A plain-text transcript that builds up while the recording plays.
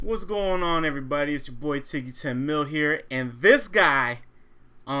What's going on, everybody? It's your boy Tiggy 10 Mil here, and this guy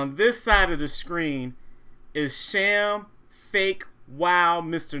on this side of the screen is Sham Fake Wow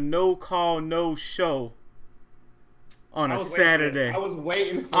Mr. No Call No Show on a Saturday. I was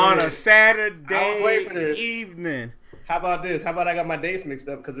waiting for on this. A Saturday I was waiting for this. evening. How about this? How about I got my dates mixed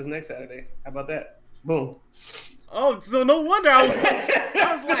up because it's next Saturday? How about that? Boom. Oh, so no wonder I was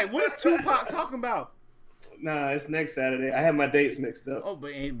like, what is Tupac talking about? Nah, it's next Saturday. I have my dates mixed up. Oh,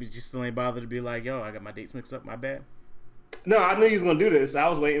 but you still ain't bothered to be like, yo, I got my dates mixed up. My bad. No, I knew you was gonna do this. I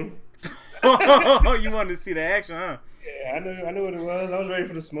was waiting. Oh, you wanted to see the action, huh? Yeah, I knew what it was. I was ready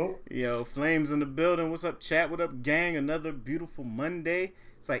for the smoke. Yo, Flames in the building. What's up, chat? What up, gang? Another beautiful Monday.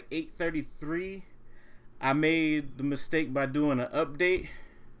 It's like 8:33. I made the mistake by doing an update,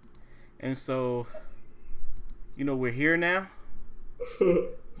 and so, we're here now.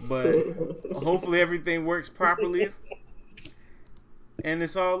 But hopefully everything works properly. And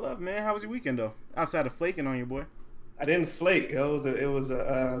it's all love, man. How was your weekend, though? Outside of flaking on your boy. I didn't flake. It was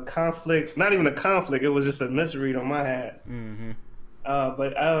a conflict. Not even a conflict. It was just a misread on my hat. Mm-hmm. But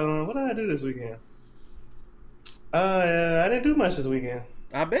what did I do this weekend? I didn't do much this weekend.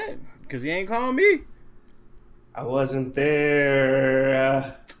 I bet. Because you ain't calling me. I wasn't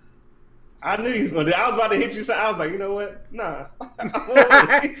there. I knew he was going to do it. I was about to hit you, so I was like, you know what? Nah.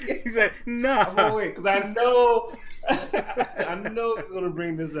 He said, nah. I'm going to wait, because I know he's going to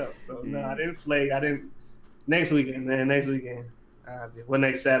bring this up. So, no, I didn't flake. I didn't. Next weekend, man. Next weekend.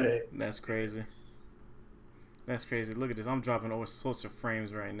 Next Saturday. That's crazy. That's crazy. Look at this. I'm dropping all sorts of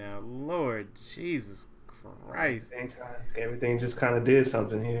frames right now. Lord Jesus Christ. Everything just kind of did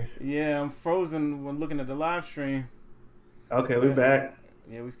something here. Yeah, I'm frozen when looking at the live stream. Okay, we're back.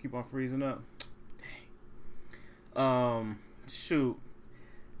 Yeah, we keep on freezing up. Dang. Shoot.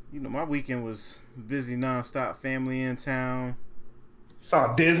 My weekend was busy nonstop. Family in town.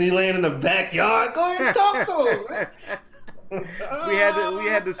 Saw Disneyland in the backyard. Go ahead and talk to him. we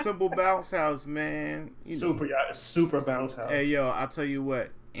had the simple bounce house, man. Super bounce house. Hey, yo, I'll tell you what.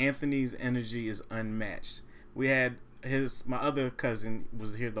 Anthony's energy is unmatched. We had my other cousin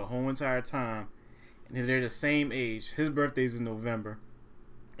was here the whole entire time, and they're the same age. His birthday's in November.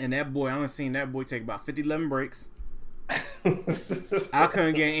 And that boy, I done seen that boy take about 50-11 breaks. I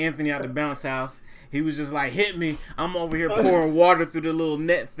couldn't get Anthony out the bounce house. He was just like, hit me. I'm over here pouring water through the little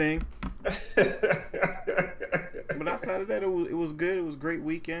net thing. But outside of that, it was good. It was a great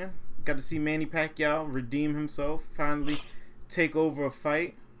weekend. Got to see Manny Pacquiao redeem himself. Finally take over a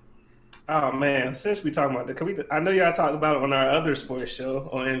fight. Oh, man. Since we talking about that, I know y'all talked about it on our other sports show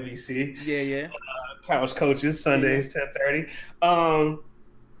on NBC. Yeah. Couch Coaches, Sundays, 10:30.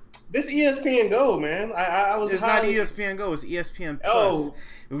 This ESPN Go, man. It's not ESPN Go. It's ESPN Plus.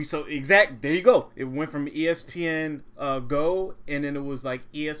 There you go. It went from ESPN Go, and then it was like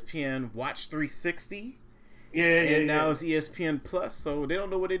ESPN Watch 360. And now it's ESPN Plus. So they don't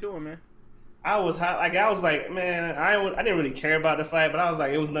know what they're doing, man. I was like, man, I didn't really care about the fight, but I was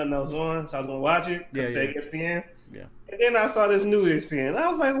like, it was nothing else on, so I was gonna watch it. Say ESPN. Yeah. And then I saw this new ESPN, and I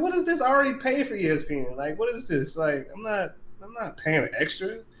was like, what is this? I already paid for ESPN. Like, what is this? Like, I'm not paying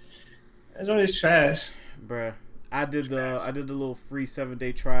extra. That joint is trash, bruh. I did the little free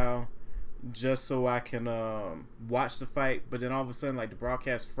 7-day trial just so I can watch the fight, but then all of a sudden, like, the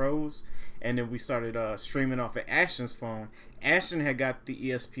broadcast froze, and then we started streaming off of Ashton's phone. Ashton had got the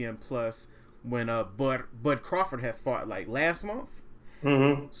ESPN Plus when Bud Crawford had fought like last month.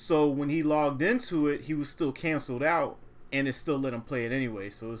 Mm-hmm. So when he logged into it, he was still canceled out, and it still let him play it anyway.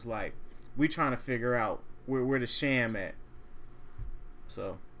 So it's like we trying to figure out where the sham at.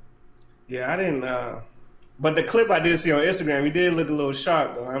 So. Yeah, I didn't. But the clip I did see on Instagram, he did look a little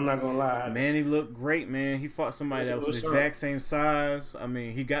sharp, though. I'm not gonna lie. Man, he looked great, man. He fought somebody that was the exact same size. I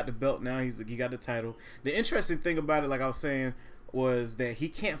mean, he got the belt now. He got the title. The interesting thing about it, like I was saying, was that he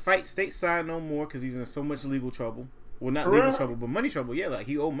can't fight stateside no more because he's in so much legal trouble. Well, not legal trouble, but money trouble. Yeah, like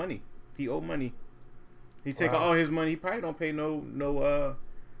he owed money. He take all his money. He probably don't pay no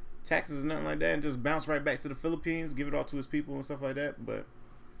taxes or nothing like that, and just bounce right back to the Philippines, give it all to his people and stuff like that. But.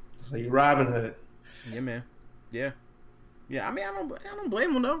 So you Robin Hood. Yeah, man. Yeah. I mean, I don't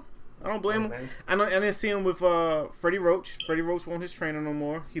blame him though. I don't blame him. I didn't see him with Freddie Roach. Freddie Roach won't his trainer no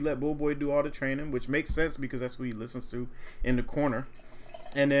more. He let Bull Boy do all the training, which makes sense because that's who he listens to in the corner.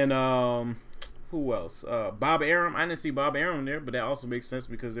 And then who else? Bob Arum. I didn't see Bob Arum there, but that also makes sense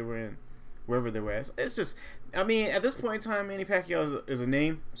because they were in wherever they were at. It's just, I mean, at this point in time, Manny Pacquiao is a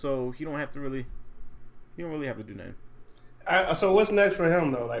name, so you don't really have to do nothing. So what's next for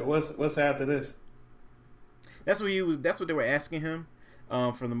him though? Like what's after this? That's what they were asking him.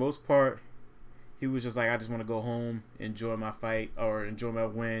 For the most part, He was just like, I just want to go home, enjoy my fight or enjoy my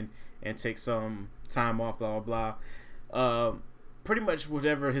win, and take some time off. Blah blah blah. Pretty much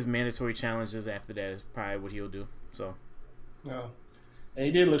whatever his mandatory challenge is after that is probably what he'll do. So. Yeah. And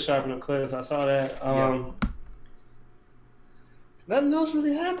he did look sharp in the clips. I saw that. Nothing else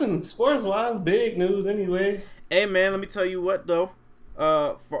really happened sports wise. Big news anyway. Hey man, let me tell you what though.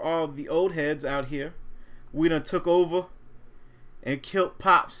 For all the old heads out here, we done took over and killed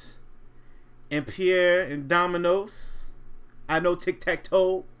Pops and Pierre and Dominoes. I know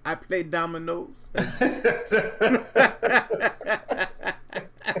tic-tac-toe. I play dominoes.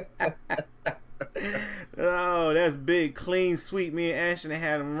 Oh, that's big, clean sweep. Me and Ashton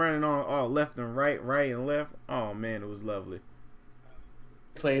had him running on all left and right and left. Oh man, it was lovely.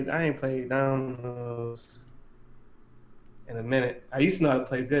 I ain't played dominoes in a minute. I used to know how to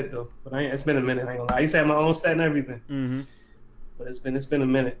play good though, but it's been a minute. I ain't gonna lie. I used to have my own set and everything. Mm-hmm. But it's been a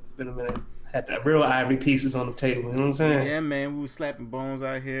minute. It's been a minute. Had the real ivory pieces on the table. You know what I'm saying? Yeah, man. We was slapping bones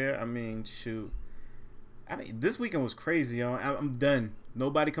out here. I mean, shoot. This weekend was crazy, y'all. I'm done.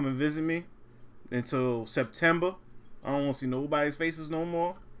 Nobody come and visit me until September. I don't want to see nobody's faces no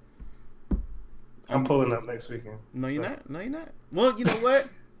more. I'm pulling up next weekend. No, you're not. No, you're not. Well, you know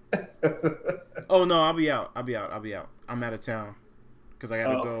what? Oh no, I'll be out. I'm out of town because I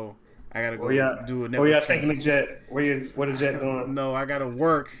gotta go. I gotta go do a network. Where y'all taking the jet? Where the jet going? No, I gotta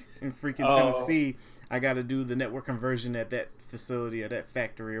work in freaking Tennessee. I gotta do the network conversion at that facility or that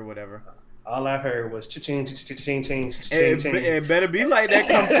factory or whatever. All I heard was cha-ching, cha-ching, cha-ching. It better be like that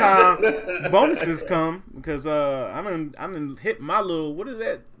come time. Bonuses come because I done hit my little, what is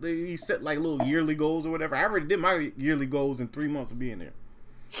that? You set like little yearly goals or whatever. I already did my yearly goals in 3 months of being there.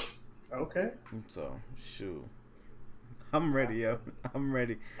 Okay. So shoot, I'm ready, yo. I'm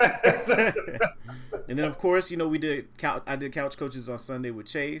ready. And then of course, I did couch coaches on Sunday with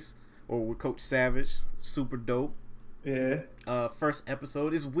Chase or with Coach Savage. Super dope. Yeah. First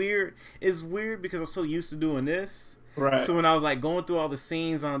episode. It's weird because I'm so used to doing this. Right. So when I was like going through all the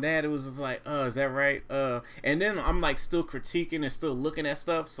scenes on that, it was just like, is that right? And then I'm like still critiquing and still looking at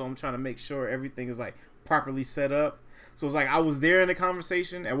stuff, so I'm trying to make sure everything is like properly set up. So it's like I was there in the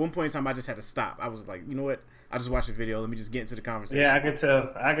conversation. At one point in time, I just had to stop. I was like, you know what? I just watched the video. Let me just get into the conversation. Yeah, I could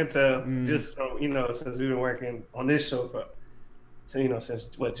tell. Just from, since we've been working on this show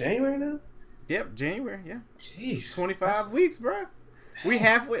since what, January now? Yep, January. Yeah. Jeez, 25 weeks, bro.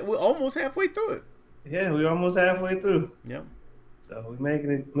 We're almost halfway through it. Yeah, we're almost halfway through. Yep. So we're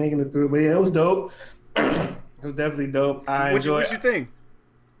making it through. But yeah, it was dope. It was definitely dope. What you think?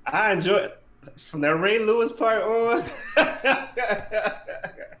 I enjoyed it. From that Ray Lewis part on.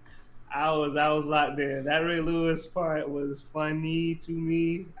 I was locked in. That Ray Lewis part was funny to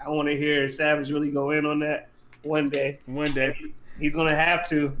me. I want to hear Savage really go in on that one day. He's gonna have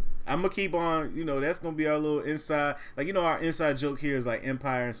to. I'm gonna keep on, that's gonna be our little inside, like, our inside joke here is like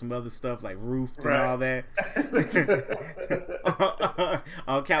Empire and some other stuff like Roofed and all that.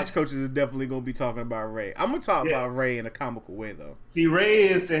 Our couch coaches is definitely gonna be talking about Ray. I'm gonna talk about Ray in a comical way though. See, Ray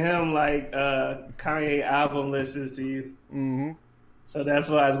is to him like Kanye album list is to you. Mm-hmm. So that's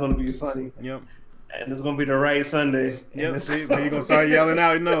why it's gonna be funny. Yep. And it's gonna be the right Sunday. Yep. See, you're gonna start yelling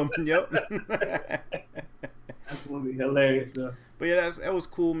out. Yep. That's gonna be hilarious though. But yeah, that was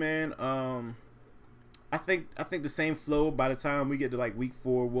cool, man. I think the same flow. By the time we get to like week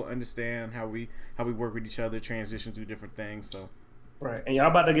 4, we'll understand how we work with each other, transition through different things. So, right, and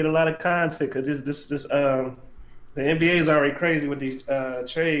y'all about to get a lot of content because this the NBA is already crazy with these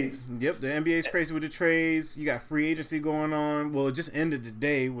trades. Yep, the NBA is crazy with the trades. You got free agency going on. Well, it just ended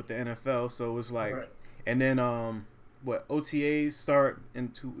today with the NFL, so it's like, and then OTAs start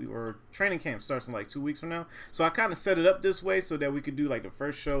or training camp starts in like 2 weeks from now. So I kind of set it up this way so that we could do like the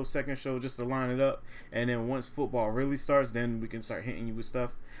first show, second show, just to line it up. And then once football really starts, then we can start hitting you with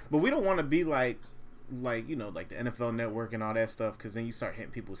stuff. But we don't want to be like the NFL Network and all that stuff, because then you start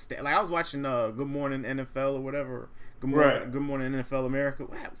hitting people's like I was watching Good Morning NFL or whatever. Good Morning NFL America,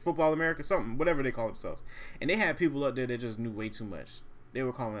 Football America, something, whatever they call themselves. And they had people up there that just knew way too much. They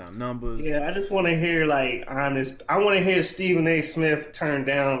were calling out numbers. Yeah, I just want to hear like honest. I want to hear Stephen A. Smith turn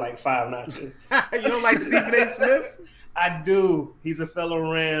down like 5 notches. You don't like Stephen A. Smith? I do. He's a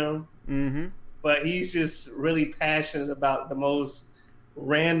fellow Ram. Mm-hmm. But he's just really passionate about the most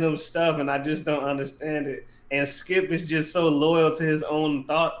random stuff, and I just don't understand it. And Skip is just so loyal to his own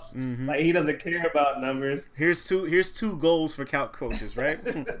thoughts. Mm-hmm. Like he doesn't care about numbers. Here's two goals for couch coaches, right?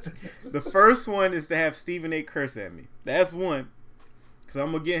 The first one is to have Stephen A. curse at me. That's one. Because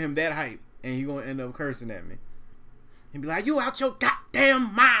I'm going to get him that hype, and he's going to end up cursing at me. He'll be like, you out your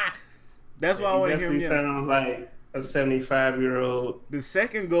goddamn mind. That's why I want to hear him. He definitely sounds a 75-year-old. The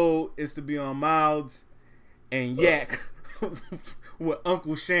second goal is to be on Miles and Yak with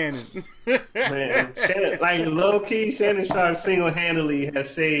Uncle Shannon. Man, Shannon, like low key, Shannon Sharpe single-handedly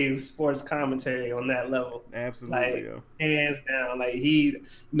has saved sports commentary on that level. Absolutely, like hands down. Like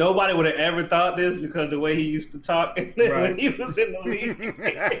nobody would have ever thought this because the way he used to talk when he was in the league.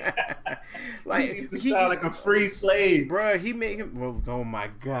 Like he used to sound like a free slave, bro. He made him. Oh my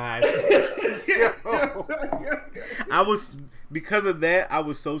god! Because of that, I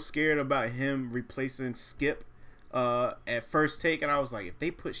was so scared about him replacing Skip at first take, and I was like, if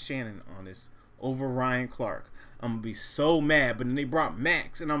they put Shannon on this over Ryan Clark, I'm gonna be so mad. But then they brought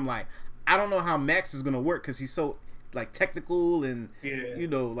Max, and I'm like, I don't know how Max is gonna work because he's so like technical and you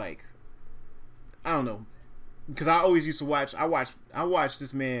know, like I don't know, because I always used to watch. I watched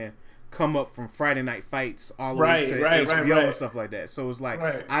this man come up from Friday Night Fights all the way to HBO and stuff like that. So it's like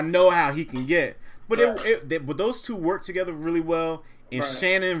I know how he can get, but but those two work together really well, and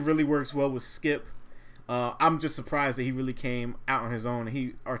Shannon really works well with Skip. I'm just surprised that he really came out on his own. And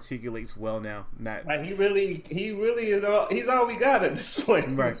he articulates well now. Not like he really is all. He's all we got at this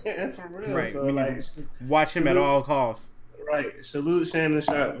point, right? For real. Right. So like, watch him at all costs. Right. Salute Shannon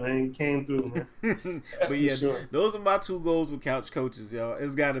Sharpe, man. He came through, man. But yeah, those are my 2 goals with Couch Coaches, y'all.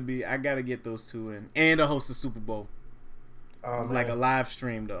 It's got to be. I got to get those 2 in, and to host the Super Bowl, like a live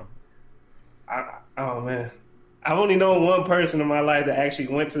stream though. Oh man. I've only known one person in my life that actually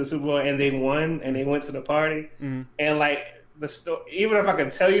went to the Super Bowl and they won and they went to the party. Mm-hmm. And like the story, even if I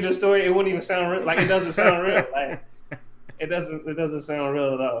could tell you the story, it wouldn't even sound real. Like it doesn't sound real. Like it doesn't sound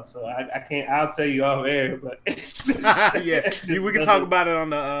real at all. So I can't. I'll tell you off air, but it's just, we can talk about it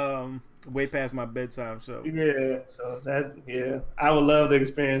on the Way Past My Bedtime show. Yeah. So I would love to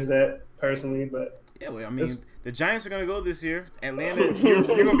experience that personally, but I mean. The Giants are going to go this year. Atlanta, you're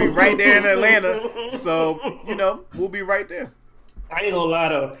going to be right there in Atlanta. So, we'll be right there. I ain't going to lie,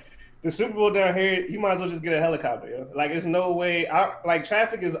 though. The Super Bowl down here, you might as well just get a helicopter, yo. Like, there's no way.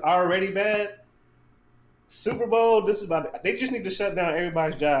 Traffic is already bad. Super Bowl, they just need to shut down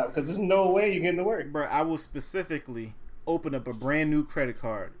everybody's job because there's no way you're getting to work. Bro, I will specifically open up a brand new credit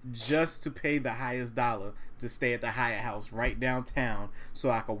card just to pay the highest dollar to stay at the Hyatt House right downtown so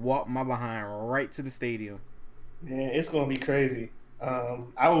I can walk my behind right to the stadium. Man, it's going to be crazy.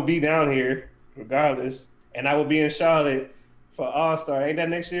 I will be down here regardless, and I will be in Charlotte for All-Star. Ain't that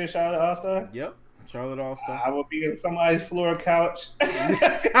next year, Charlotte All-Star? Yep, Charlotte All-Star. I will be in somebody's floor couch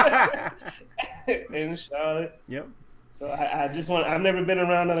in Charlotte. Yep. So I've never been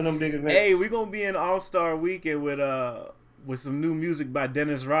around none of them big events. Hey, we're going to be in All-Star Weekend with some new music by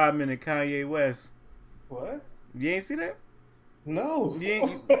Dennis Rodman and Kanye West. What? You ain't see that? No. You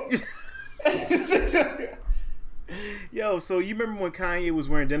ain't... Yo, so you remember when Kanye was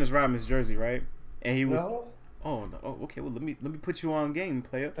wearing Dennis Rodman's jersey, right? And he was okay. Well, let me put you on game,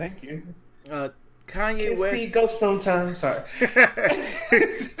 player. Thank you. Kanye West. See ghosts sometimes. Sorry.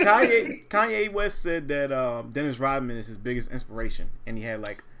 Kanye West said that Dennis Rodman is his biggest inspiration, and he had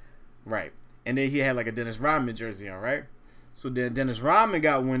and then he had like a Dennis Rodman jersey on, right? So then Dennis Rodman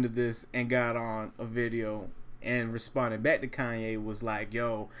got wind of this and got on a video and responded back to Kanye was like,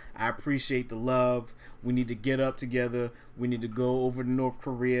 yo, I appreciate the love. We need to get up together. We need to go over to North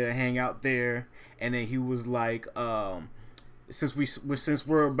Korea, hang out there. And then he was like, since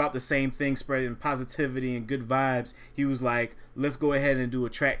we're about the same thing, spreading positivity and good vibes, he was like, let's go ahead and do a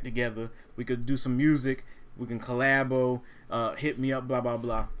track together. We could do some music. We can collabo. Hit me up, blah, blah,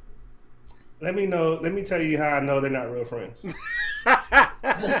 blah. Let me tell you how I know they're not real friends.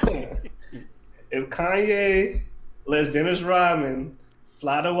 If Kanye lets Dennis Rodman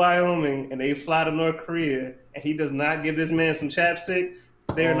fly to Wyoming and they fly to North Korea and he does not give this man some chapstick,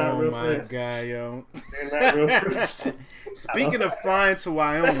 they're not real friends. Oh my God, yo. They're not real friends. Speaking of flying to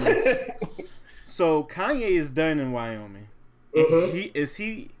Wyoming, so Kanye is done in Wyoming. Mm-hmm.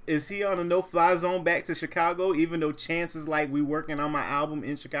 Is he on a no-fly zone back to Chicago, even though Chance is like, we working on my album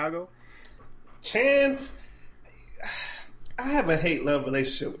in Chicago? Chance... I have a hate-love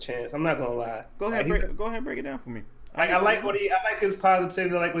relationship with Chance. I'm not gonna lie. Go ahead, and break it down for me. I like his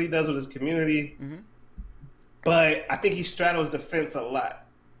positivity. I like what he does with his community. Mm-hmm. But I think he straddles the fence a lot.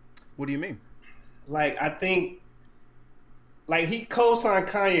 What do you mean? I think, he co-signed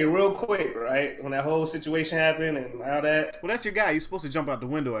Kanye real quick, right? When that whole situation happened and all that. Well, that's your guy. You're supposed to jump out the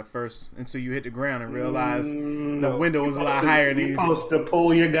window at first until you hit the ground and realize the window was a lot higher than you. You're supposed to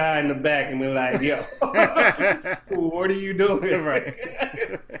pull your guy in the back and be like, yo, what are you doing? Right.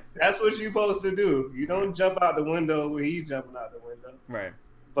 That's what you're supposed to do. You don't jump out the window where he's jumping out the window. Right.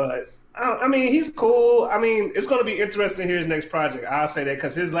 But, he's cool. It's going to be interesting to hear his next project. I'll say that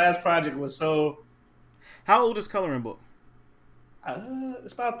because his last project was so... How old is Coloring Book?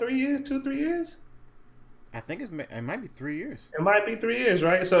 It's about 3 years, 2-3 years. I think it might be 3 years. It might be 3 years,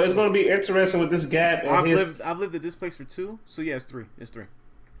 right? So it's going to be interesting with this gap. I've lived at this place for 2, so yeah, it's 3. It's 3.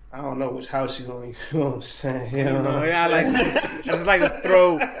 I don't know which house you're going. You know what I'm saying? I just like to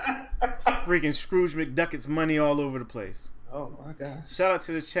throw freaking Scrooge McDucket's money all over the place. Oh my gosh! Shout out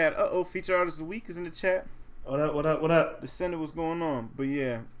to the chat. Feature artist of the week is in the chat. What up? What up? What up? The sender, what's going on? But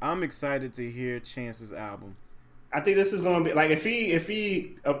yeah, I'm excited to hear Chance's album. I think this is gonna be like if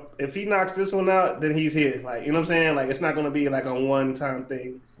he knocks this one out, then he's here. Like, you know what I'm saying? Like, it's not gonna be like a one-time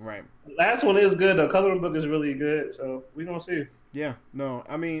thing. Right. Last one is good. The Coloring Book is really good, so we're gonna see. Yeah. No,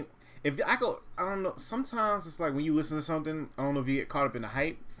 I mean, if I don't know. Sometimes it's like when you listen to something, I don't know if you get caught up in the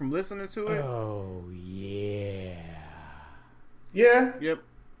hype from listening to it. Oh yeah. Yeah. Yep.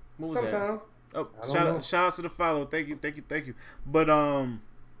 What was Sometimes. that? Oh, shout out to the follow. Thank you. But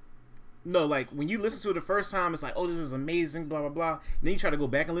no, like when you listen to it the first time, it's like, oh, this is amazing, blah blah blah. And then you try to go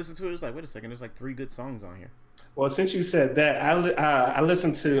back and listen to it, it's like, wait a second, there's like 3 good songs on here. Well, since you said that, I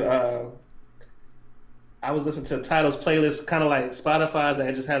listened to I was listening to Title's playlist, kind of like Spotify's, that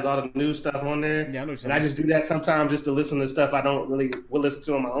it just has all the new stuff on there. Yeah, I know what and I just do that sometimes just to listen to stuff I don't really will listen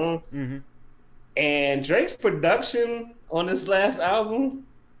to on my own. Mm-hmm. And Drake's production on this last album,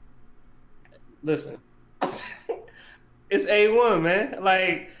 listen, it's A1, man.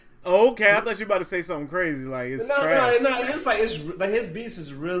 Like. Okay, I thought you were about to say something crazy. Like it's trash. No. It's like his beats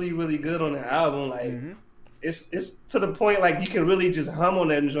is really, really good on the album. Like it's to the point like you can really just hum on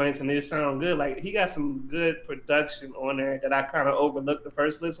them joints and they sound good. Like he got some good production on there that I kind of overlooked the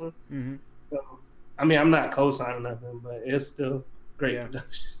first listen. Mm-hmm. So I mean, I'm not co-signing nothing, but it's still great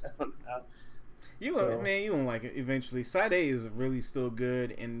production. You won't like it eventually. Side A is really still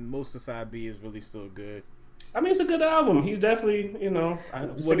good, and most of Side B is really still good. I mean, it's a good album. He's definitely,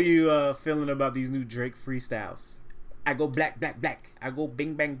 What are you feeling about these new Drake freestyles? I go black, black, black. I go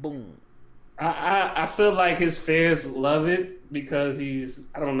bing, bang, boom. I feel like his fans love it because he's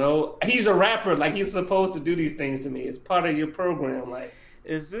a rapper. Like, he's supposed to do these things to me. It's part of your program. Like,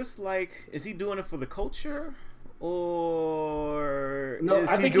 is he doing it for the culture? Or no,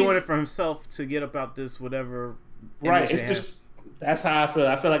 is he doing it for himself to get about this whatever? Right. It's just... That's how I feel.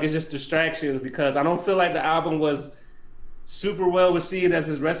 I feel like it's just distractions because I don't feel like the album was super well received as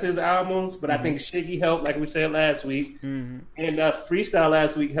the rest of his albums, but I think Shiggy helped, like we said last week, and Freestyle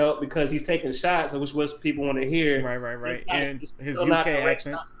last week helped because he's taking shots, which was people want to hear. Right. And his UK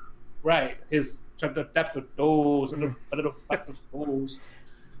accent. Right. His those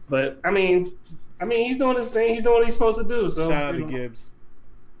But I mean, he's doing his thing. He's doing what he's supposed to do. So shout out to Gibbs.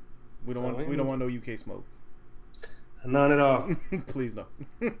 We don't want no UK smoke. None at all. Please no.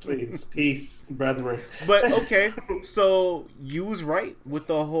 Please. Peace, brethren. But okay, so you was right with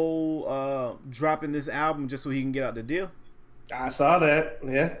the whole dropping this album just so he can get out the deal. I saw that.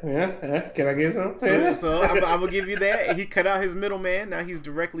 Yeah. Can I get some? So I'm gonna give you that. He cut out his middleman. Now he's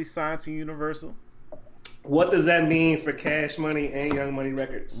directly signed to Universal. What does that mean for Cash Money and Young Money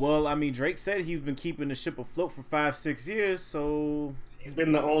Records? Well, I mean, Drake said he's been keeping the ship afloat for 5-6 years, so he's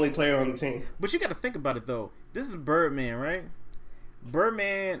been the only player on the team. But you got to think about it though. This is Birdman, right?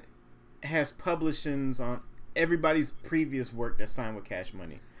 Birdman has publishings on everybody's previous work that signed with Cash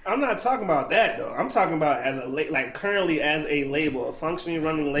Money. I'm not talking about that though. I'm talking about as currently as a label, a functioning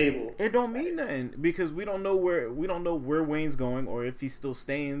running label. It don't mean nothing because we don't know where Wayne's going or if he's still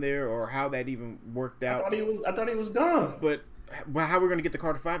staying there or how that even worked out. I thought he was gone. But how are we gonna get to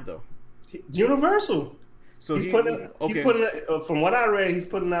Carter 5 though? Universal. So he's putting from what I read, he's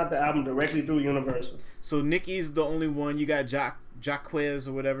putting out the album directly through Universal. So Nicki's the only one. You got Jacquez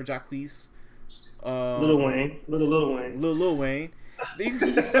or whatever, Jacquees. Lil Wayne.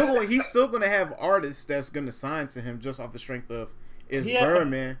 He's still going to have artists that's going to sign to him just off the strength of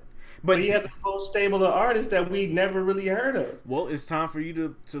Birdman. But he has a whole stable of artists that we never really heard of. Well, it's time for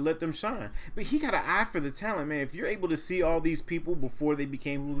you to let them shine. But he got an eye for the talent, man. If you're able to see all these people before they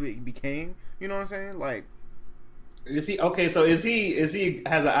became who they became, you know what I'm saying? Like, is he okay? So is he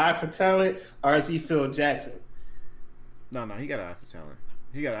has an eye for talent, or is he Phil Jackson? No, he got an eye for talent.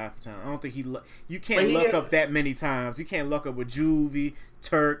 He got an eye for talent. I don't think you can't look up that many times. You can't look up with Juvie,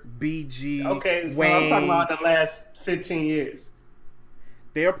 Turk, BG. Okay, so Wayne. I'm talking about the last 15 years.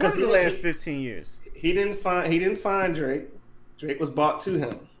 They are probably the last 15 years. He didn't find Drake. Drake was bought to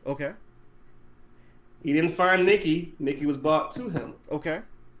him. Okay. He didn't find Nicki. Nicki was bought to him. Okay.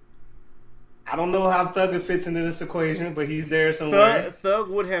 I don't know how Thugger fits into this equation, but he's there somewhere. Thug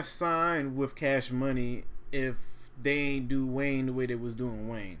would have signed with Cash Money if they ain't do Wayne the way they was doing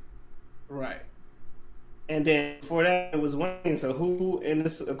Wayne. Right. And then before that, it was Wayne. So who in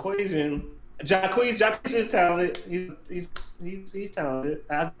this equation Jacquees is talented. He's talented.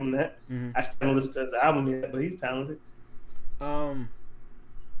 I give him that. Mm-hmm. I still haven't listened to his album yet, but he's talented. All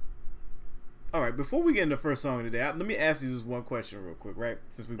right, before we get into the first song of the day, let me ask you this one question real quick, right?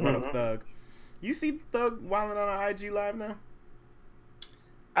 Since we brought up Thug. You see Thug wilding on an IG Live now?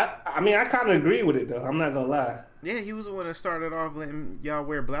 I mean, I kind of agree with it, though. I'm not going to lie. Yeah, he was the one that started off letting y'all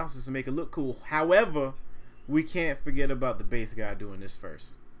wear blouses to make it look cool. However, we can't forget about the bass guy doing this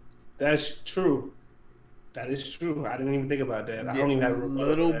first. That's true. That is true. I didn't even think about that. I don't even have a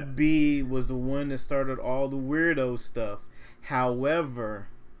Little B was the one that started all the weirdo stuff. However,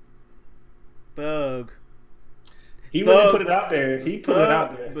 Thug really put it out there. He put it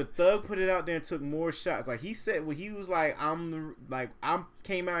out there. But Thug put it out there and took more shots. Like he said, when he was like, I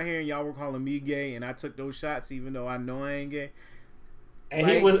came out here and y'all were calling me gay, and I took those shots even though I know I ain't gay. And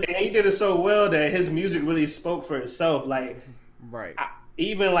he did it so well that his music really spoke for itself. Like, right.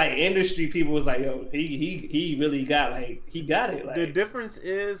 Even like industry people was like, yo, he really got he got it. Like, the difference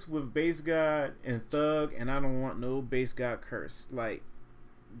is with Bass God and Thug, and I don't want no Bass God curse. Like,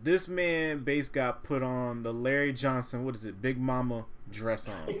 this man Bass God put on the Larry Johnson, what is it, Big Mama dress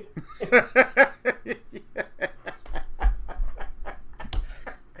on.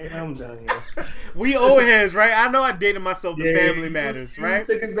 Hey, I'm done here. We old heads, right? I know I dated myself to Family Matters, right?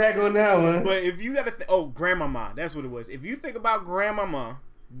 You took it back on that one. But if you gotta Grandmama, that's what it was. If you think about Grandmama,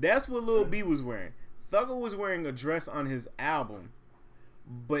 that's what Lil B was wearing. Thugger was wearing a dress on his album,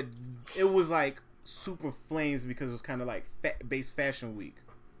 but it was like super flames because it was kind of like Bass Fashion Week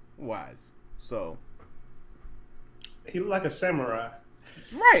wise. So he looked like a samurai.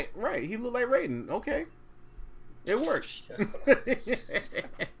 Right. He looked like Raiden. Okay. It worked.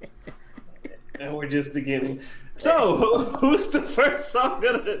 And we're just beginning. So, who's the first song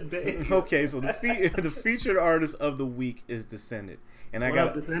of the day? Okay, so the featured artist of the week is Descendant, and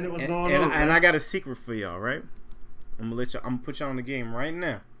Descendant? What's going on? And I got a secret for y'all, right? I'm gonna put y'all on the game right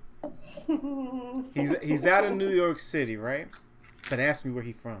now. He's out of New York City, right? But ask me where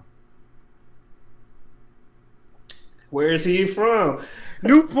he from. Where is he from?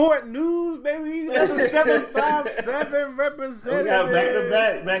 Newport News, baby. That's a 757 representative. We got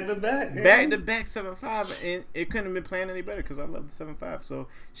back to back. Back to back 7.5, and it couldn't have been planned any better because I love the 7.5. So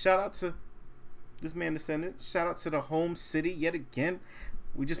shout out to this man Descendant. Shout out to the home city yet again.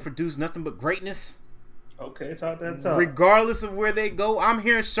 We just produce nothing but greatness. Okay, talk that talk. Regardless of where they go, I'm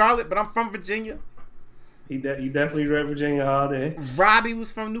here in Charlotte, but I'm from Virginia. He definitely read Virginia all day. Robbie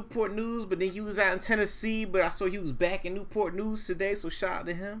was from Newport News, but then he was out in Tennessee, but I saw he was back in Newport News today, so shout out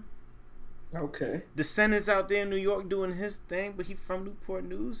to him. Okay. Descendants out there in New York doing his thing, but he from Newport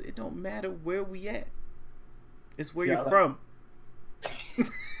News. It don't matter where we at. It's where you're from.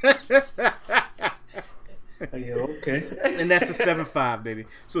 Yeah, okay. And that's the 7.5, baby.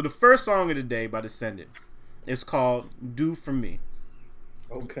 So the first song of the day by Descendant is called Do For Me.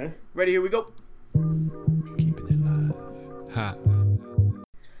 Okay. Ready? Here we go. Keeping it live. Ha.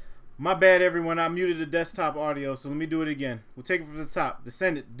 My bad, everyone. I muted the desktop audio, so let me do it again. We'll take it from the top.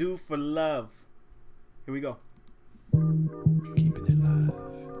 Descendant, Do For Love. Here we go. Keeping it live.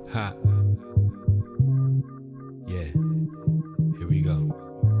 Ha. Yeah. Here we go.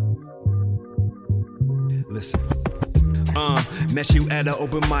 Listen. Met you at an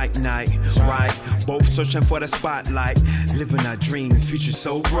open mic night, right? Both searching for the spotlight, living our dreams, future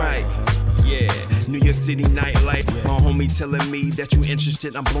so bright. Yeah, New York City nightlife. My homie telling me that you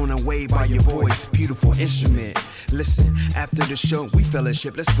interested. I'm blown away by your voice, beautiful instrument. Listen, after the show we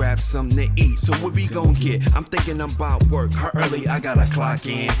fellowship. Let's grab something to eat. So what we gon' get? I'm thinking about work. How early I gotta clock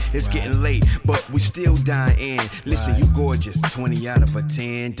in? It's getting late, but we still dying. Listen, you gorgeous, 20 out of a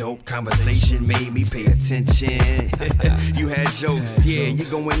 10. Dope conversation made me pay attention. You had jokes, yeah, you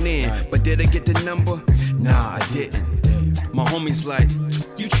going in. But did I get the number? Nah, I didn't. My homie's like,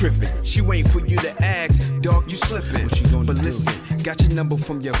 you tripping. She waiting for you to ask, dog, you slipping. What you gonna but listen, got your number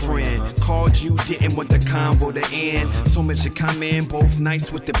from your friend. Called you, didn't want the convo to end. So much to come in, both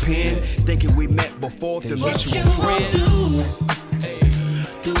nights with the pen. Thinking we met before the mutual friend.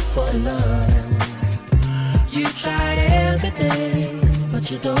 Do for love. You tried everything,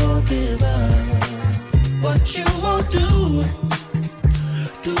 but you don't give up. What you won't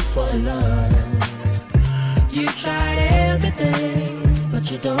do for love. You tried everything,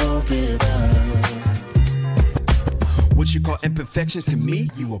 but you don't give up. What What you call imperfections, to me,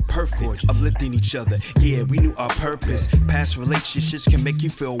 you were perfect. Uplifting each other, yeah, we knew our purpose. Past relationships can make you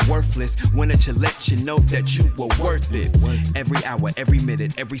feel worthless. Wanted to let you know that you were worth it. Every hour, every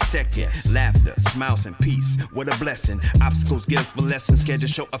minute, every second. Laughter, smiles, and peace. What a blessing. Obstacles give for lessons. Scared to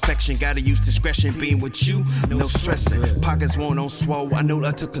show affection. Gotta use discretion. Being with you, no stressing. Pockets won't on swole. I know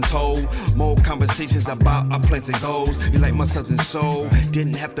I took control. More conversations about our plans and goals. You like my southern soul.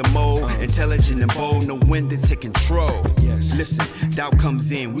 Didn't have to mold. Intelligent and bold. Know when to take control. Listen, doubt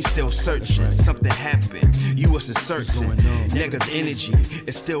comes in. We still searching. Something happened. You wasn't certain. Negative energy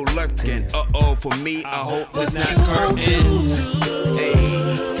is still lurking. Uh-oh, for me, I hope it's not curtains. Hey.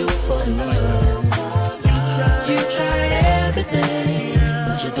 Do for love. You tried everything,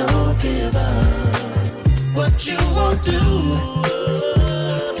 but you don't give up. What you won't do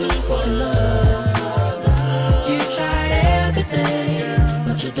for love. You tried everything,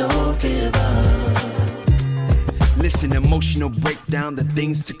 but you don't give up. Listen, emotional breakdown, the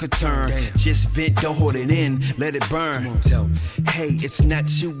things took a turn. Damn. Just vent, don't hold it in, let it burn. Come on, tell me. Hey, it's not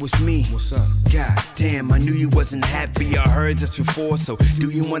you, it's me. What's up? God damn, I knew you wasn't happy. I heard this before, so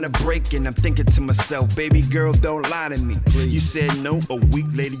do you wanna break? And I'm thinking to myself, baby girl, don't lie to me. Please. You said no, a week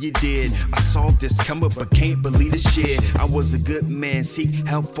later you did. I saw this coming, but can't believe the shit. I was a good man, seek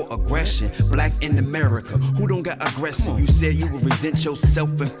help for aggression. Black in America, who don't got aggression? You said you would resent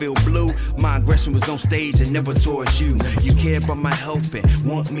yourself and feel blue. My aggression was on stage and never towards you. You care about my health and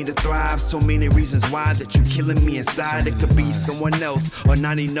want me to thrive. So many reasons why that you killing me inside. It could be someone else or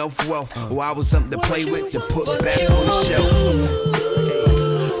not enough wealth. Or I was something to play with to put back on the shelf.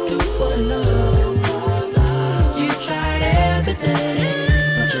 Do for love. You tried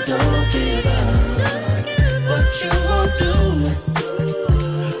everything, but you don't give up. What you won't do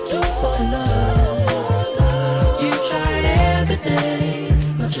for love. You tried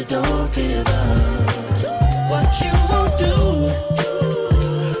everything, but you don't give up. What you won't do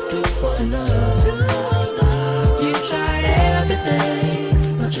for love. You tried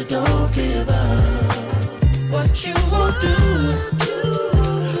everything, but you don't give up. What you won't do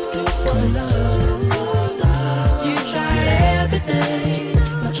for love. You tried everything,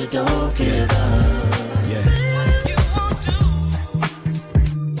 but you don't give up. What you won't do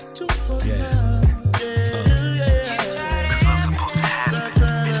for love. Cause love's supposed to happen.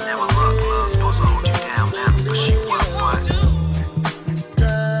 It's never luck, love's supposed to hold you down now. But she what?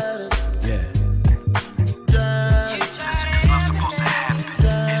 Yeah. Listen, cause love's supposed to happen.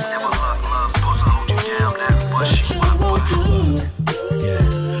 It's never luck, love's supposed to hold you down now. But she what?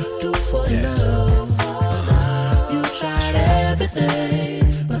 Do for love. You tried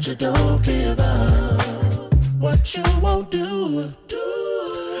everything, but you don't give up. What you won't do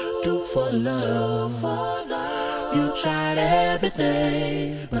for love. You tried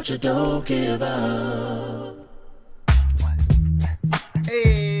everything, but you don't give up.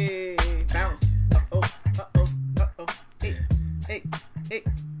 Hey, bounce. Uh-oh. Hey.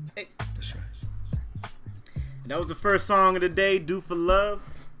 That's right. And that was the first song of the day, Do for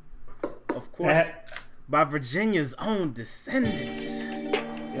Love. Of course, by Virginia's own Descendants.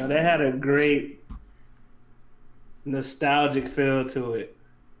 Yo, they had a great nostalgic feel to it.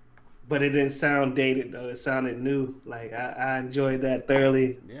 But it didn't sound dated though. It sounded new. Like I enjoyed that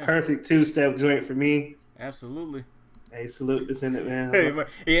thoroughly. Yeah. Perfect two-step joint for me. Absolutely. Hey, salute this in it, man. Hey, but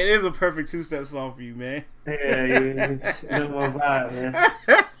yeah, it is a perfect two-step song for you, man. Yeah. Know my vibe, man.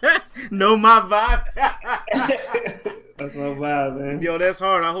 Know my vibe. That's my vibe, man. Yo, that's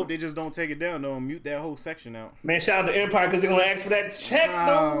hard. I hope they just don't take it down though and mute that whole section out. Man, shout out to Empire because they're gonna ask for that check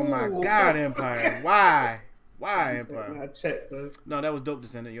though. Oh my God, Empire. Why, Empire? I checked, bro. No, that was dope,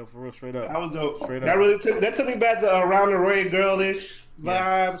 Descendant. Yo, for real, straight up. That was dope. Straight that up. really took me back to Around the Roy girlish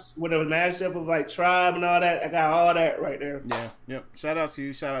vibes with a mashup of like Tribe and all that. I got all that right there. Yeah, yep. Shout out to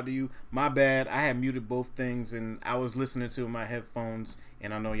you. My bad. I had muted both things and I was listening to my headphones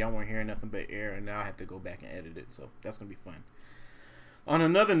and I know y'all weren't hearing nothing but air and now I have to go back and edit it. So that's gonna be fun. On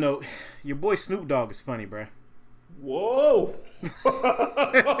another note, your boy Snoop Dogg is funny, bruh. Whoa! Yo,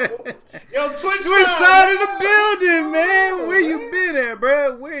 Twitch side of the building, man. Where you been at,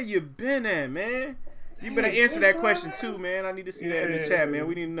 bro? Where you been at, man? You better answer that question too, man. I need to see that in the chat, man.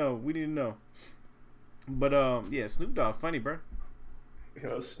 We need to know. But yeah, Snoop Dogg, funny, bro.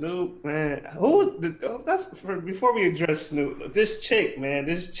 Yo, Snoop, man. That's before we address Snoop. This chick,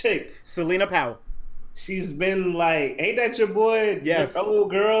 Selena Powell. She's been like, ain't that your boy? Yes. Your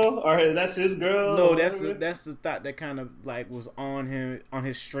old girl, or that's his girl? No, that's the thought that kind of like was on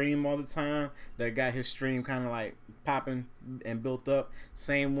his stream all the time. That got his stream kind of like popping and built up.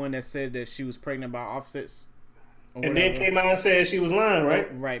 Same one that said that she was pregnant by Offset's. And then came out and said she was lying, right?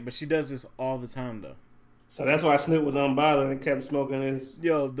 Right, but she does this all the time though. So that's why Snoop was unbothered and kept smoking his.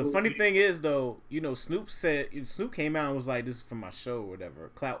 Yo, the funny thing is though, Snoop came out and was like, "This is for my show or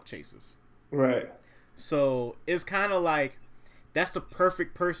whatever." Clout chasers. Right. So it's kind of like that's the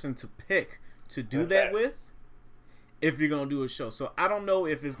perfect person to pick to do that with if you're gonna do a show. So I don't know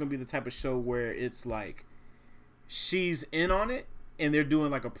if it's gonna be the type of show where it's like she's in on it and they're doing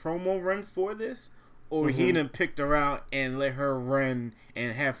like a promo run for this, or he done picked her out and let her run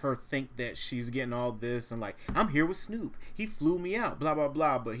and have her think that she's getting all this and like, I'm here with Snoop. He flew me out, blah blah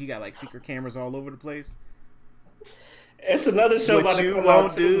blah. But he got like secret cameras all over the place. It's another show what about you to come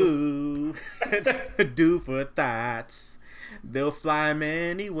won't out do, do for thoughts. They'll fly 'em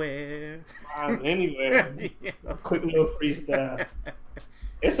anywhere. Anywhere. Yeah. A quick little freestyle.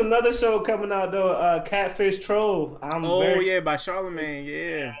 It's another show coming out though. Catfish Troll. By Charlemagne.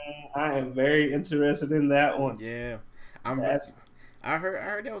 Yeah, I am very interested in that one. Yeah, I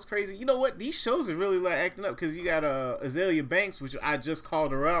heard that was crazy. You know what? These shows are really like acting up because you got Azalea Banks, which I just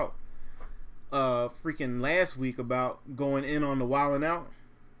called her out. Freaking last week about going in on the Wildin' Out.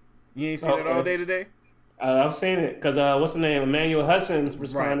 You ain't seen it all day today? I've seen it because what's the name? Emmanuel Hudson's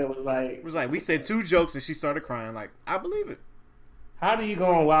responded was like, we said 2 jokes and she started crying. Like, I believe it. How do you go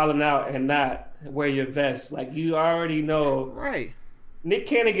on Wildin' Out and not wear your vest? Like, you already know. Right. Nick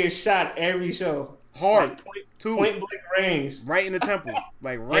Cannon gets shot every show. Hard. Like point blank range. Right in the temple.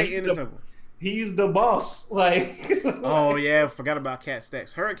 Like, right in the temple. He's the boss. Like. Oh, yeah. Forgot about Cat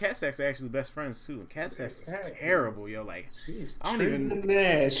Stacks. Her and Cat Stacks are actually best friends, too. And Cat Stacks is terrible, yo. Like, I don't even.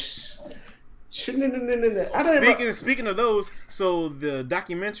 Nash. Speaking of those, so the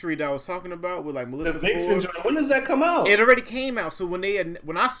documentary that I was talking about with like Melissa Ford, when does that come out? It already came out. So when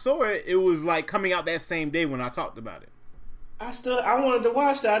I saw it, it was like coming out that same day when I talked about it. I wanted to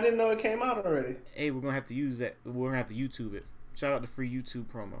watch that. I didn't know it came out already. Hey, we're gonna have to use that. We're gonna have to YouTube it. Shout out to free YouTube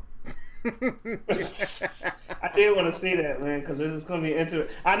promo. I did want to see that, man, because this is going to be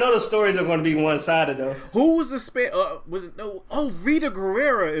interesting. I know the stories are going to be one-sided, though. Who was the was it? No. Oh, Rita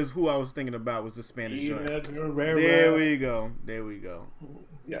Guerrera is who I was thinking about. Was the Spanish joint? There we go.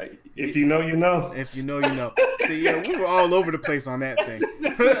 Yeah, if you know, you know. If you know, you know. See, yeah, we were all over the place on that thing.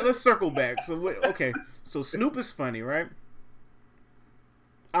 Let's circle back. So Snoop is funny, right?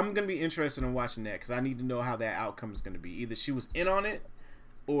 I'm gonna be interested in watching that because I need to know how that outcome is gonna be. Either she was in on it,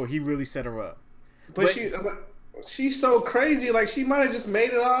 or he really set her up. But she's so crazy. Like, she might have just made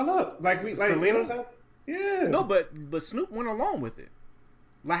it all up. Like Selena? Yeah. No, but Snoop went along with it.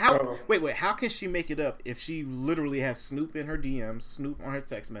 Like, how? Wait. How can she make it up if she literally has Snoop in her DMs, Snoop on her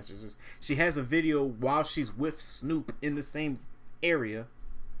text messages? She has a video while she's with Snoop in the same area.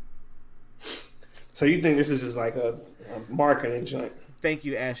 So you think this is just like a marketing joint? Thank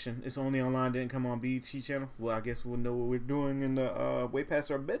you, Ashton. It's only online. Didn't come on BET channel. Well, I guess we'll know what we're doing in the way past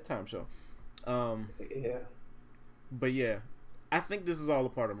our bedtime show. Yeah. But yeah, I think this is all a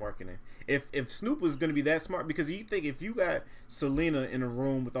part of marketing. If Snoop was going to be that smart, because you think if you got Selena in a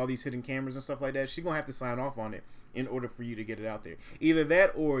room with all these hidden cameras and stuff like that, she's going to have to sign off on it in order for you to get it out there. Either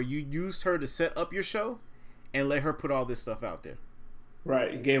that or you used her to set up your show and let her put all this stuff out there.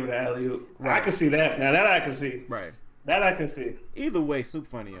 Right. You gave her the alley-oop. Right. I can see that. Now that I can see. Right. That I can see. Either way, Snoop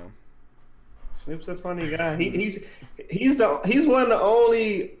funny, yo. Snoop's a funny guy. He's one of the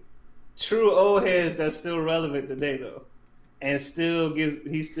only true old heads that's still relevant today, though, and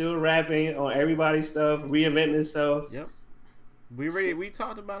he's still rapping on everybody's stuff, reinventing himself. Yep. We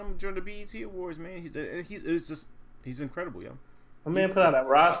talked about him during the BET Awards, man. He's incredible, yo. My man put out a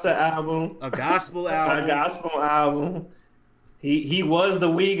Rasta album, a gospel album, He was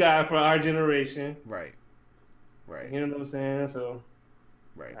the we guy for our generation. Right. You know what I'm saying? So,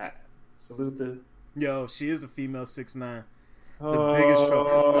 right. Salute to. Yo, she is the female 6'9". The biggest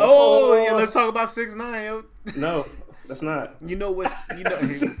show. Yeah, let's talk about 6'9", yo. No, that's not. You know what?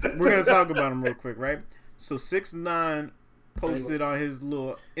 We're gonna talk about him real quick, right? So 6'9" posted on his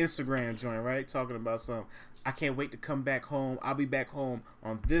little Instagram joint, right? Talking about something. I can't wait to come back home. I'll be back home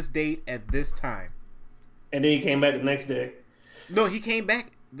on this date at this time. And then he came back the next day. No, he came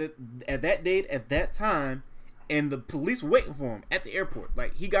back at that date at that time. And the police were waiting for him at the airport.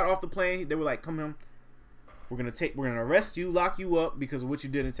 Like, he got off the plane. They were like, "Come here. We're gonna arrest you, lock you up because of what you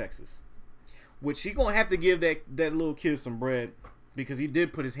did in Texas." Which he gonna have to give that little kid some bread because he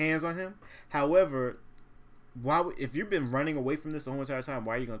did put his hands on him. However, if you've been running away from this the whole entire time,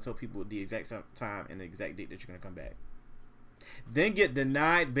 why are you gonna tell people the exact time and the exact date that you're gonna come back? Then get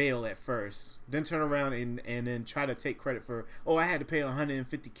denied bail at first, then turn around and then try to take credit for, I had to pay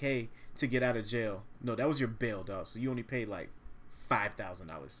 $150K to get out of jail. No, that was your bail, dog. So you only paid like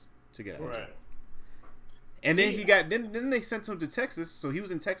 $5,000 to get out of jail. And then then they sent him to Texas. So he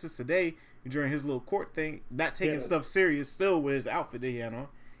was in Texas today, during his little court thing, not taking stuff serious still with his outfit that he had on.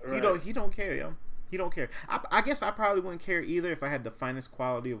 Right. He don't care, yo. He don't care. I guess I probably wouldn't care either if I had the finest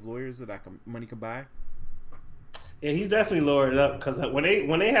quality of lawyers that money could buy. Yeah, he's definitely lowered it up because when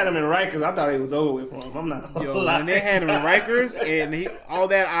they had him in Rikers, I thought it was over with for him. I'm not gonna lie. When they had him in Rikers and all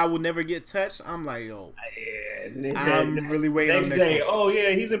that I would never get touched, I'm like, yo, I'm really waiting on the next day. Oh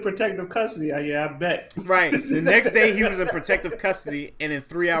yeah, he's in protective custody. Yeah, I bet. Right. The next day he was in protective custody, and then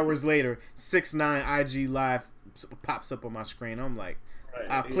 3 hours later, 6ix9ine IG Live pops up on my screen. I'm like,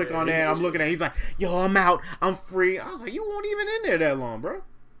 I click on that. I'm looking at it. He's like, yo, I'm out. I'm free. I was like, you weren't even in there that long, bro.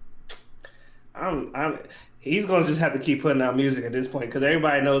 He's gonna just have to keep putting out music at this point because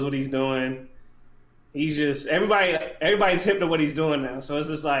everybody knows what he's doing. He's just everybody's hip to what he's doing now. So it's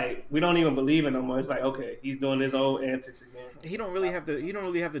just like we don't even believe in him no more. It's like, okay, he's doing his old antics again. He don't really have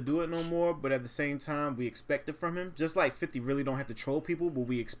to do it no more. But at the same time, we expect it from him. Just like 50 really don't have to troll people, but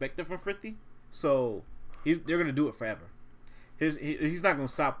we expect it from 50. So they're gonna do it forever. He's not gonna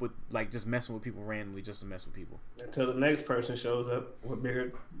stop with like just messing with people randomly just to mess with people until the next person shows up with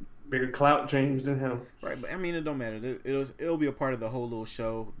bigger clout dreams than him. Right, but I mean it don't matter. It'll be a part of the whole little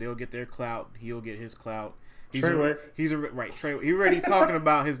show. They'll get their clout. He'll get his clout. Treyway. Treyway. He's already talking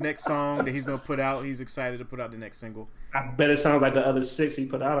about his next song that he's gonna put out. He's excited to put out the next single. I bet it sounds like the other 6 he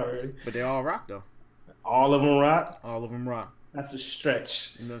put out already. But they all rock though. All of them rock. All of them rock. That's a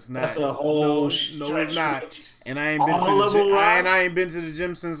stretch. No, it's not. That's a whole stretch. No, it's not. And I ain't been to the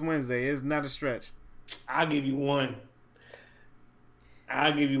gym since Wednesday. It's not a stretch. I'll give you one.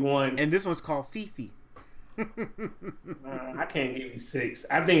 And this one's called Fifi. I can't give you 6.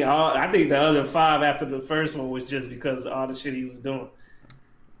 I think the other 5 after the first one was just because of all the shit he was doing.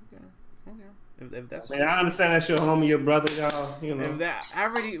 Okay. If that's I understand that's your homie, your brother, y'all. You know.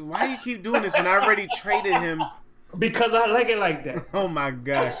 Why do you keep doing this when I already traded him? Because I like it like that. Oh my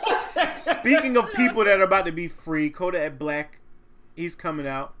gosh. Speaking of people that are about to be free, Kodak Black, he's coming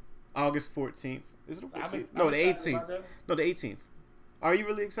out August 14th. Is it the 14th? No, the 18th. No, the 18th. Are you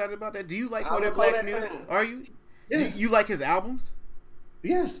really excited about that? Do you like Kodak Black's music? Are you? Yes. Do you like his albums?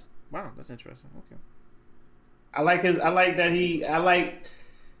 Yes. Wow, that's interesting. Okay. I like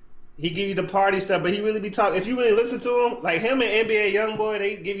he give you the party stuff, but he really be talking. If you really listen to him, like him and NBA YoungBoy,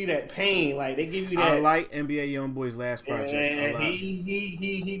 they give you that pain. Like they give you that. I like NBA YoungBoy's last project. Yeah,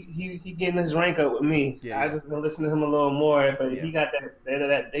 he getting his rank up with me. Yeah. I just been listening to him a little more, but he got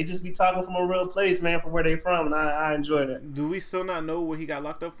that. They just be talking from a real place, man, from where they from, and I enjoy that. Do we still not know what he got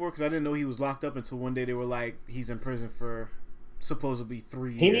locked up for? Because I didn't know he was locked up until one day they were like, he's in prison for supposedly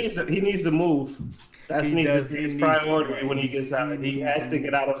 3 years. He needs to move. That's his priority when he gets out. He has to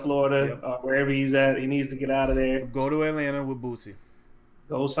get out of Florida or wherever he's at. He needs to get out of there. Go to Atlanta with Boosie.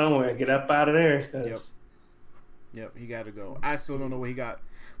 Go somewhere. Get up out of there. Yep, he got to go. I still don't know what he got.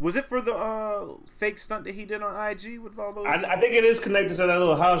 Was it for the fake stunt that he did on IG with all those? I think it is connected to that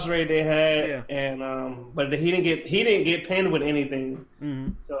little house raid they had, and but he didn't get pinned with anything.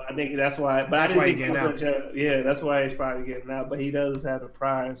 Mm-hmm. So I think that's why. But I didn't think it was that's why he's probably getting out. But he does have a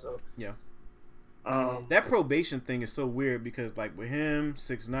prior, so yeah. That probation thing is so weird because like with him,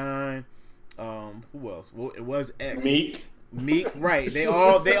 6ix9ine, who else? Well, it was X. Meek, right? They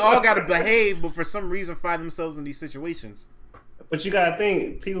all got to behave, but for some reason find themselves in these situations. But you gotta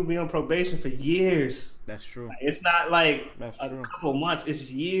think, people be on probation for years. That's true. Like, it's not like a couple months; it's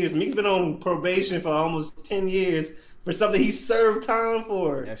years. Meek's been on probation for almost 10 years for something he served time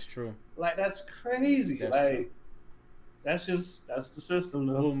for. That's true. Like that's crazy. True. That's the system,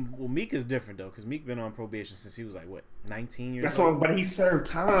 though. Well, Meek is different though, because Meek been on probation since he was like what, 19 years. That's old? But he served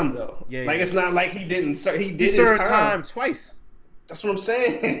time though. Yeah. It's not like he didn't serve. He served time twice. That's what I'm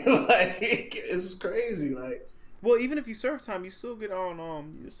saying. Like it's crazy. Like. Well, even if you serve time, you still get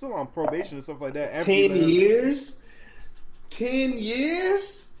on. You're still on probation and stuff like that. 10 years, 10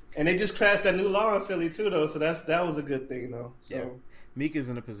 years, and they just crashed that new law in Philly too, though. So that was a good thing, though. So. Yeah. Meek is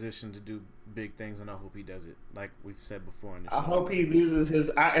in a position to do big things, and I hope he does it. Like we've said before in the show. I hope he loses his,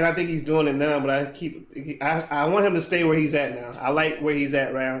 and I think he's doing it now. But I want him to stay where he's at now. I like where he's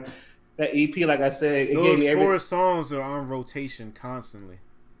at right now. That EP, like I said, it gave me 4 songs are on rotation constantly.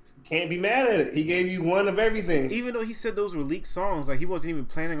 Can't be mad at it. He gave you one of everything. Even though he said those were leaked songs, like he wasn't even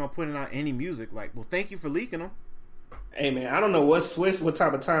planning on putting out any music. Like, well, thank you for leaking them. Hey man, I don't know what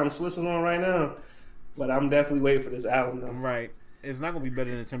type of time Swiss is on right now, but I'm definitely waiting for this album though. Right. It's not gonna be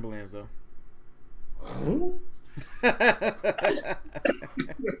better than Timberlands though.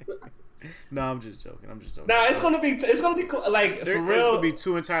 No, I'm just joking. Nah, it's gonna be like for real. It's gonna be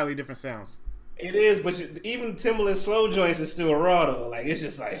 2 entirely different sounds. It is, but even Timberland slow joints is still raw though. Like it's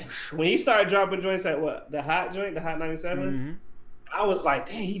just like when he started dropping joints at what the hot joint, the Hot 97. Mm-hmm. I was like,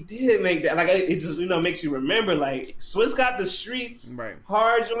 dang, he did make that. Like, it just, makes you remember, like, Swiss got the streets,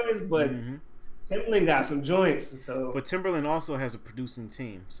 hard joints, but Timbaland got some joints. So, but Timbaland also has a producing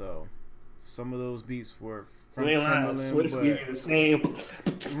team, so some of those beats were from Timbaland. Swiss give you the same.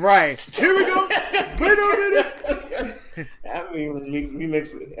 Right. Here we go. Wait a minute. I mean, we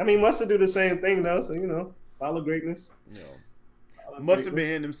mix it. I mean, Mustard do the same thing, though, so, follow greatness. Mustard been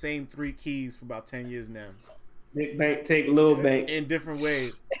hitting them same 3 keys for about 10 years now. Big bank take little bank in different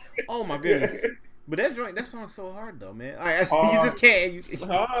ways. Oh my goodness! But that song's so hard though, man. You just can't.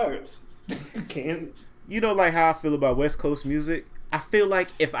 Hard. Can't. You know, like how I feel about West Coast music. I feel like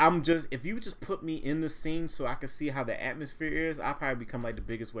if you just put me in the scene so I can see how the atmosphere is, I'll probably become like the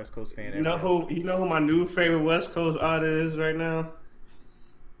biggest West Coast fan ever. You know who my new favorite West Coast artist is right now?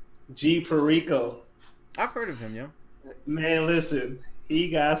 G Perico. I've heard of him, yo. Man, listen, he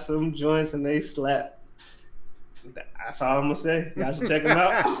got some joints and they slap. That's all I'm gonna say. Y'all should check him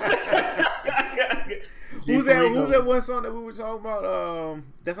out. Who's that one song that we were talking about?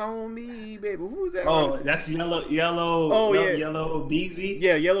 That's on me, baby. Who's that? Oh, that's Yellow. Oh yeah, Yellow Beezy.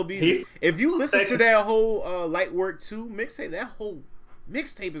 Yeah, Yellow Beezy. If you listen to that whole Light Work 2 mixtape, that whole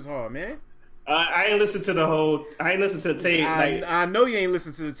mixtape is hard, man. I ain't listened to the whole. I ain't listened to the tape. I know you ain't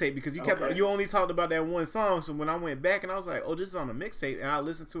listened to the tape because you only talked about that one song. So when I went back and I was like, oh, this is on a mixtape, and I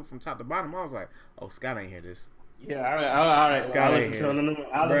listened to it from top to bottom, I was like, oh, Scott ain't hear this. Yeah, all right. I'll listen to them.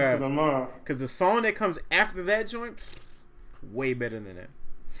 I'll listen to them tomorrow. Because the song that comes after that joint, way better than that.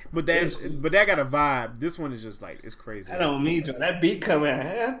 But that got a vibe. This one is just like, it's crazy. I don't mean to. That beat coming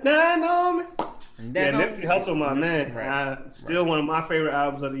out. Nipsey Hussle, my man. Right. Still one of my favorite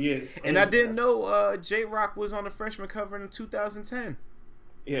albums of the year. And I didn't know J-Rock was on the freshman cover in 2010.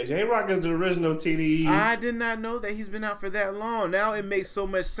 Yeah, J-Rock is the original TDE. I did not know that he's been out for that long. Now it makes so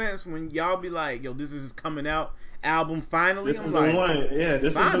much sense when y'all be like, yo, this is his coming out album finally. This is the one. Yeah,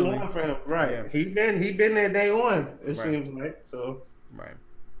 this is the one for him. Right. Yeah. He been there day one, it seems like. So Right.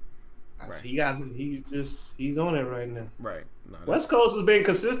 He's on it right now. Right. No, West Coast has been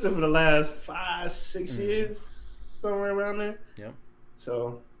consistent for the last 5-6 years, somewhere around there. Yep.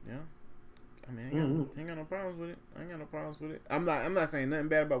 So yeah. I mean, I ain't got no problems with it. I'm not saying nothing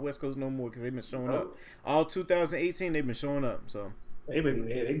bad about West Coast no more because they've been showing up. All 2018, they've been showing up. So they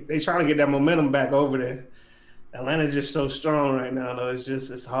trying to get that momentum back over there. Atlanta's just so strong right now, though.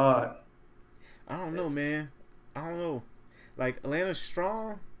 It's hard. I don't know, man. I don't know. Like Atlanta's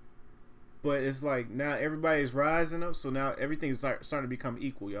strong, but it's like now everybody's rising up. So now everything's starting to become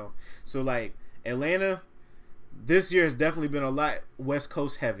equal, yo. So like Atlanta, this year has definitely been a lot West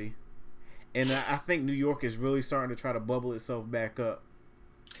Coast heavy. And I think New York is really starting to try to bubble itself back up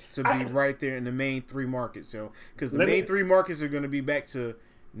to be right there in the main 3 markets, yo. Because the main 3 markets are going to be back to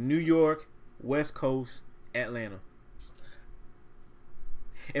New York, West Coast, Atlanta.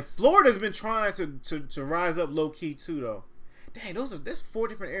 And Florida's been trying to rise up low key too, though. Dang, that's 4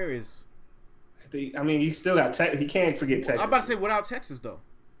 different areas. You still got Texas. You can't forget Texas. I'm about to say without Texas though.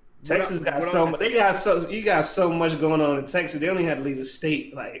 Texas got so much. You got so much going on in Texas. They only had to leave the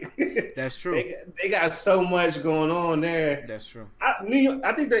state. Like that's true. They got so much going on there. That's true. I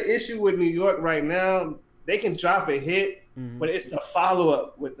think the issue with New York right now, they can drop a hit, but it's the follow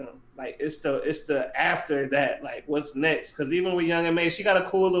up with them. Like it's the after that. Like what's next? Because even with Young M.A, she got a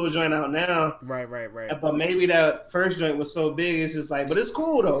cool little joint out now. Right. But maybe that first joint was so big, it's just like. But it's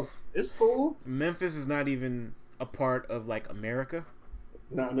cool though. It's cool. Memphis is not even a part of like America.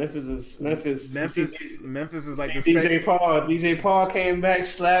 No, Memphis is like the DJ Paul came back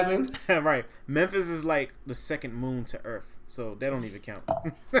slapping. Right. Memphis is like the second moon to Earth, so that don't even count.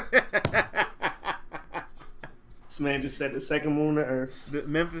 This man just said the second moon to Earth.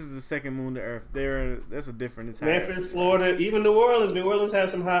 Memphis is the second moon to Earth. That's a different entire. Memphis, Florida, even New Orleans. New Orleans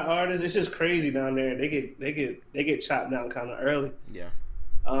has some hot artists. It's just crazy down there. They get chopped down kind of early. Yeah.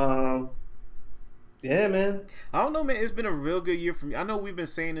 Yeah, man. I don't know, man. It's been a real good year for me. I know we've been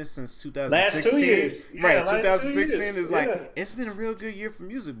saying this since 2016. Last 2 years. Yeah, right, 2016 is like, it's been a real good year for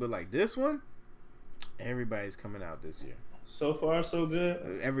music. But like this one, everybody's coming out this year. So far, so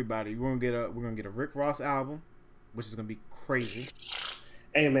good. Everybody. We're gonna get a Rick Ross album, which is gonna be crazy.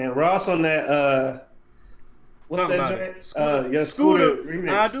 Hey, man. Ross on that, what's that joint? Scooter remix.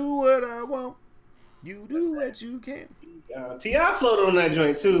 I do what I want. You do what you can. T.I. floated on that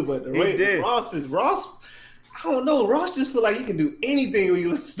joint too, but Ross. I don't know. Ross just feel like he can do anything when you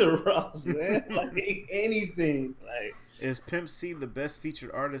listen to Ross, man. Like anything. Like, is Pimp C the best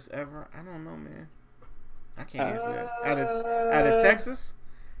featured artist ever? I don't know, man. I can't answer that. Out of Texas,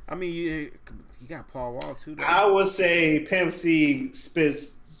 I mean, you got Paul Wall too. Though. I would say Pimp C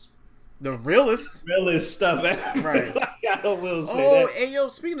spits The realest stuff ever. Right. Like, I will say that. Oh, hey, yo,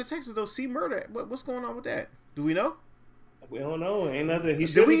 speaking of Texas, though, C Murder, what's going on with that? Do we know? We don't know. Ain't nothing. We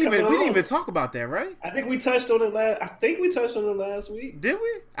didn't even talk about that, right? I think we touched on it last week. Did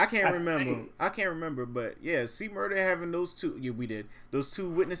we? I can't remember. But yeah, C Murder having those two. Yeah, we did. Those two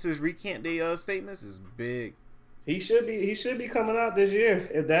witnesses recant their statements is big. He should be coming out this year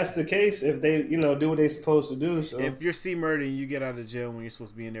if that's the case. If they do what they're supposed to do. So if you're C Murder and you get out of jail when you're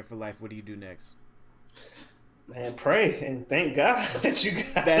supposed to be in there for life, what do you do next? Man, pray and thank God that you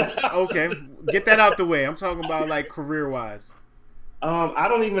got. That's okay. Get that out the way. I'm talking about like career wise. I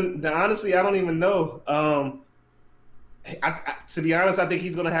don't even know. To be honest, I think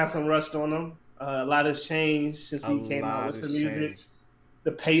he's gonna have some rust on him. A lot has changed since he came out with some music. Changed.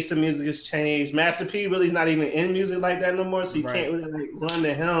 The pace of music has changed. Master P really is not even in music like that no more, so you can't really like run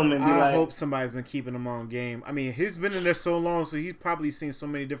to him and be I hope somebody's been keeping him on game. I mean, he's been in there so long, so he's probably seen so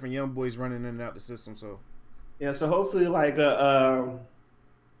many different young boys running in and out the system. So yeah, so hopefully like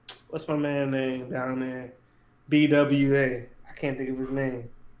what's my man name down there? BWA. I can't think of his name.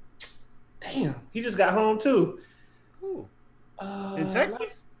 Damn, he just got home too. Who? In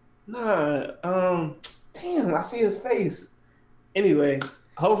Texas? Damn, I see his face. Anyway,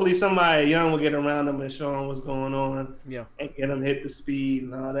 hopefully somebody young will get around him and show him what's going on. Yeah. And get him hit the speed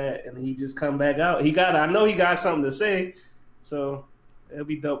and all that. And he just come back out. I know he got something to say. So it'll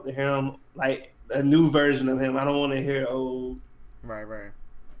be dope to hear him, like a new version of him. I don't want to hear old Right.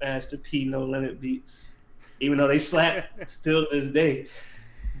 Master P No Limit beats. Even though they slap still to this day.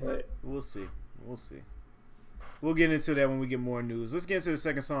 But we'll see. We'll get into that when we get more news. Let's get into the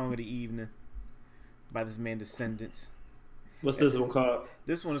second song of the evening by this man Descendants. What's this one called?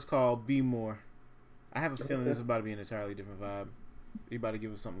 This one is called Be More. I have a feeling this is about to be an entirely different vibe. You about to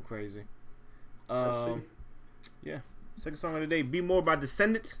give us something crazy. Yeah. Second song of the day, Be More by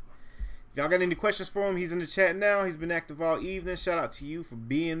Descendant. If y'all got any questions for him, he's in the chat now. He's been active all evening. Shout out to you for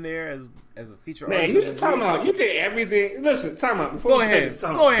being there as a feature artist. Man, you did everything. Listen, time out. Go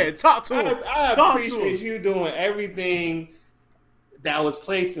ahead. Talk to him. I appreciate you doing everything that was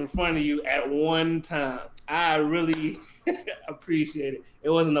placed in front of you at one time. I really appreciate it. It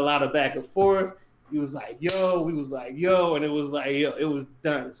wasn't a lot of back and forth. He was like, yo, we was like, yo, and it was like, yo, it was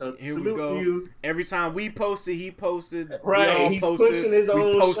done. So here salute we go. You. Every time we posted, he posted. Right, he's pushing his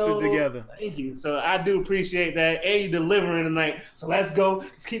own we posted show. Together. Thank you. So I do appreciate that. And you delivering tonight. So let's go.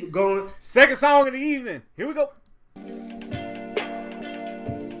 Let's keep it going. Second song of the evening. Here we go.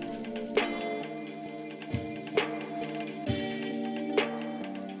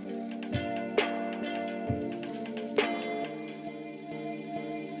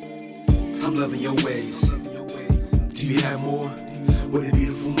 I'm loving your ways. Do you have more? What a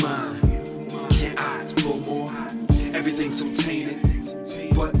beautiful mind. Can't I explore more? Everything's so tainted.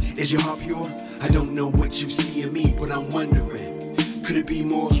 But is your heart pure? I don't know what you see in me, but I'm wondering, could it be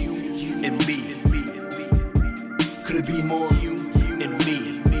more you and me? Could it be more you and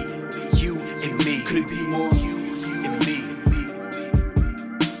me? You and me. Could it be more you and me?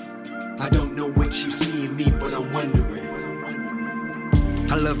 I don't know what you see in me, but I'm wondering.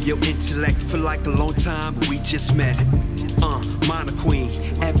 I love your intellect, feel like a long time, but we just met. Minor Queen,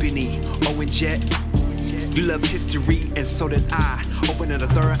 Ebony, Owen Jet. You love history, and so did I. Open at a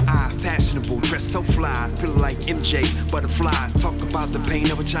third eye, fashionable, dressed so fly. Feel like MJ, butterflies. Talk about the pain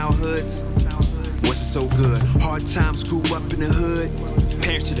of our childhoods. Wasn't so good. Hard times, grew up in the hood.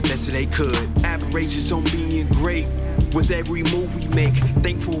 Parents did the best that they could. Aberrations on being great. With every move we make,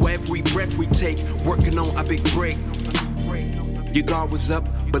 thankful for every breath we take. Working on a big break. Your guard was up,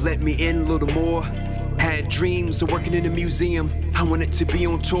 but let me in a little more. Had dreams of working in a museum. I wanted to be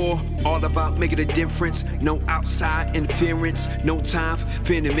on tour. All about making a difference. No outside interference. No time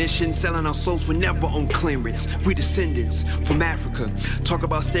for intermission. Selling our souls were never on clearance. We descendants from Africa. Talk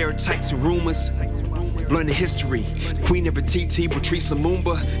about stereotypes and rumors. Learning history. Queen of TT, Patrice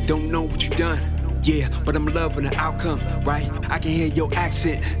Lumumba. Don't know what you done. Yeah, but I'm loving the outcome, right? I can hear your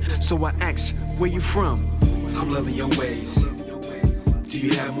accent. So I ask, where you from? I'm loving your ways. Do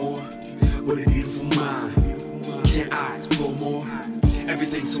you have more? What a beautiful mind. Can't I explore more?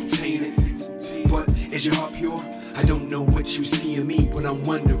 Everything's so tainted. But is your heart pure? I don't know what you see in me, but I'm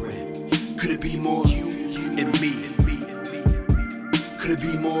wondering, could it be more you and me? Could it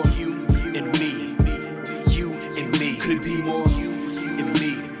be more you and me? You and me. Could it be more you and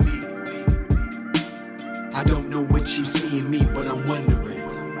me? I don't know what you see in me, but I'm wondering.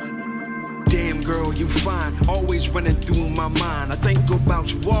 Damn girl, you fine, always running through my mind. I think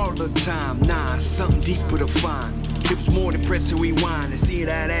about you all the time. Nah, something deeper to find. It was more than press and rewind and see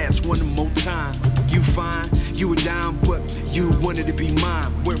that ass one more time. You fine, you were down, but you wanted to be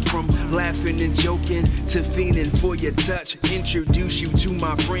mine. Went from laughing and joking to fiending for your touch. Introduce you to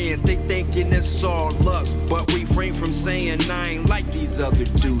my friends, they thinking it's all luck, but refrain from saying I ain't like these other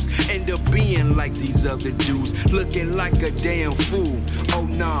dudes. End up being like these other dudes, looking like a damn fool. Oh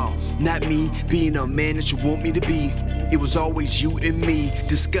no, not me, being a man that you want me to be. It was always you and me,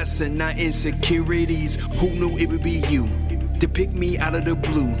 discussing our insecurities. Who knew it would be you to pick me out of the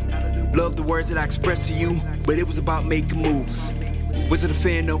blue? Love the words that I expressed to you, but it was about making moves. Wasn't a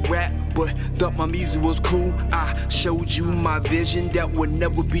fan of rap, but thought my music was cool. I showed you my vision that would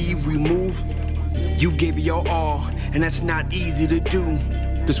never be removed. You gave it your all, and that's not easy to do.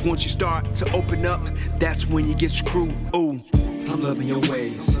 Cause once you start to open up, that's when you get screwed. Ooh, I'm loving your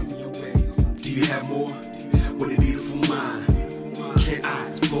ways. Do you have more? What a beautiful mind. Can I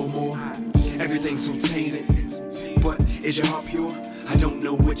explore more? Everything's so tainted, but is your heart pure? I don't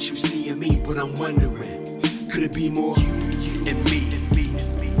know what you see in me, but I'm wondering, could it be more you and me?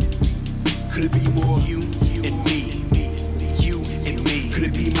 Could it be more you and me? You and me. Could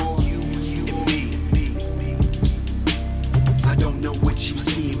it be more you and me? I don't know what you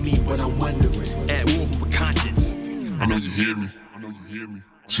see in me, but I'm wondering. At war with conscience. I know you hear me.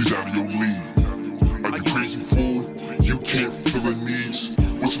 She's out of your league. Are you crazy fool? You can't feel her needs.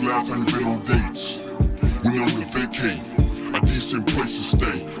 What's the last time you been on dates? When you're on the vacate, a decent place to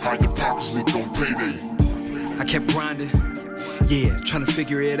stay. How your pockets look on payday. I kept grinding, yeah, trying to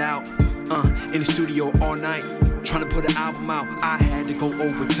figure it out. In the studio all night, trying to put an album out. I had to go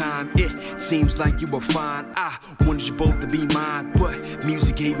overtime. It seems like you were fine. I wanted you both to be mine, but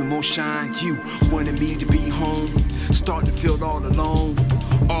music gave me more shine. You wanted me to be home, starting to feel all alone,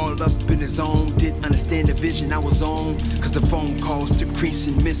 all up in the zone. Didn't understand the vision I was on, cause the phone calls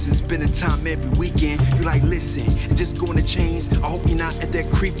decreasing, missing, spending time every weekend. You like, listen, it's just going to change. I hope you're not at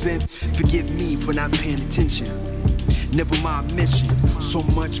that creeping. Forgive me for not paying attention. Never my mission. So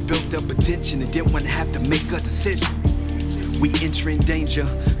much built up attention and didn't want to have to make a decision. We entering danger,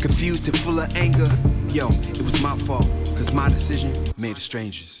 confused and full of anger. Yo, it was my fault, cause my decision made us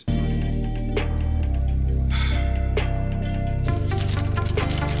strangers.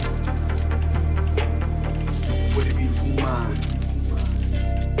 What a beautiful mind.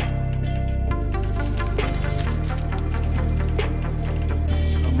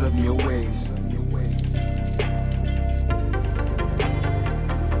 I'm loving your ways.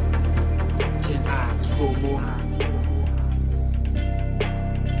 More.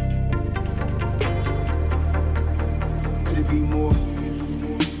 Could it be more?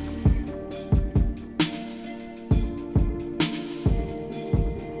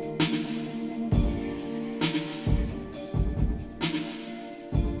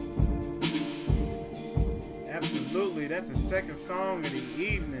 Absolutely, that's the second song of the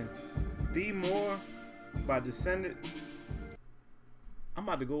evening. Be More by Descendant. I'm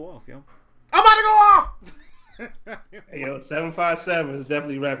about to go off, yo. I'm about to go off! Hey, yo, 757 is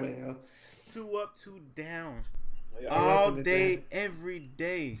definitely rapping, yo. 2 up, 2 down. All day, every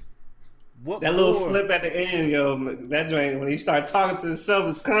day. What that more? Little flip at the end, yo, that joint, when he started talking to himself,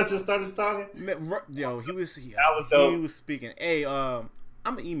 his conscience started talking. Yo, he was speaking. Hey, I'm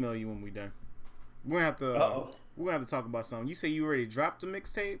going to email you when we done. We're going to have to talk about something. You say you already dropped a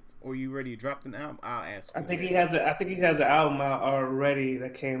mixtape, or you already dropped an album? I'll ask you. I think he has an album out already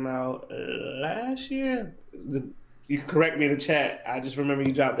that came out last year. You can correct me in the chat. I just remember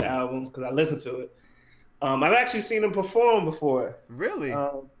he dropped the album because I listened to it. I've actually seen him perform before. Really?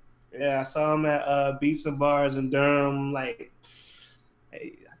 Yeah, I saw him at Beats and Bars in Durham, like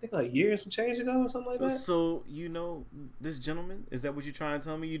I think a year and some change ago or something like that. So you know this gentleman? Is that what you're trying to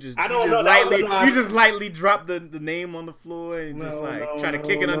tell me? You just lightly dropped the name on the floor and trying to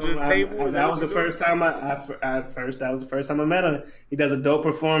kick it under the table. That was the first time that was the first time I met him. He does a dope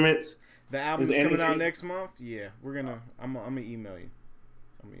performance. The album's coming out next month. Yeah, I'm gonna email you.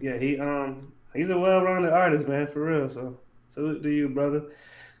 Yeah, he's a well-rounded artist, man, for real. So salute to you, brother.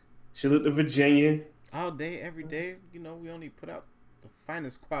 Salute to Virginia. All day, every day. You know, we only put out the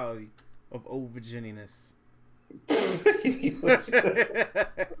finest quality of old Virginianess.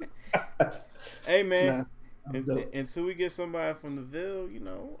 Hey, man. Until we get somebody from the Ville, you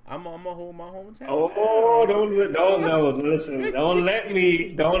know, I'm gonna hold my hometown. Oh, listen. Don't let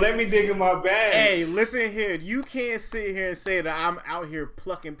me dig in my bag. Hey, listen here. You can't sit here and say that I'm out here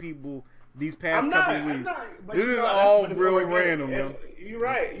plucking people these past couple weeks. This is all real random, yo. You're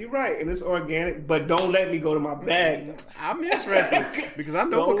right, and it's organic. But don't let me go to my bag. I'm interested because I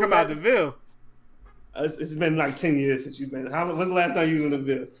know we'll come out the Ville. It's been like 10 years since you've been. When's the last time you was in the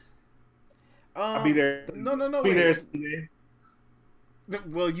Ville? I'll be there. No. Be there Sunday.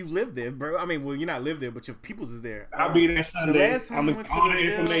 Well, you live there, bro. I mean, well, you're not live there, but your people's is there. I'll be there Sunday. The last time I'm we gonna went all to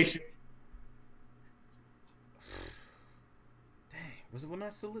the information. Dang, was it when I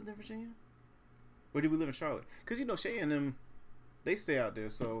still lived in Virginia? Or did we live in Charlotte? Because you know, Shay and them, they stay out there.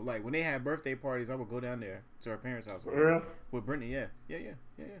 So like when they had birthday parties, I would go down there to our parents' house with Brittany. Yeah.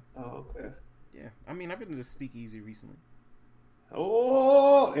 Oh, okay. Yeah, I mean, I've been to the Speakeasy recently.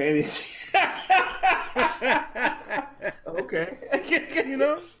 Oh, and okay. You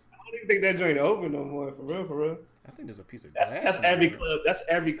know, I don't even think that joint open no more. For real. I think there's a piece of that's every club. That's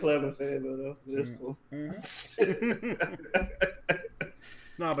every club in Fayetteville, though. That's cool.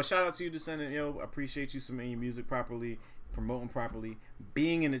 No, but shout out to you, Descendant. Yo, I appreciate you submitting your music properly, promoting properly,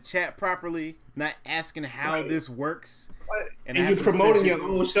 being in the chat properly, not asking how this works. And you're promoting your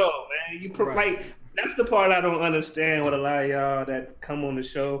own show, man. Like, that's the part I don't understand with a lot of y'all that come on the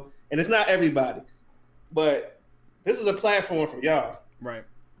show. And it's not everybody, but this is a platform for y'all. Right.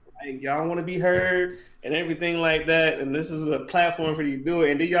 Like, y'all want to be heard and everything like that. And this is a platform for you to do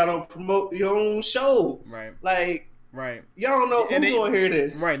it. And then y'all don't promote your own show. Right. Like, right. Y'all don't know who's gonna hear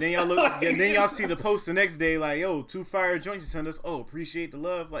this. Right. Then y'all look. Then y'all see the post the next day, like, yo, 2 fire joints you send us. Oh, appreciate the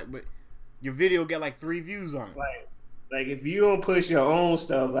love. Like, but your video got like 3 views on it. Like if you don't push your own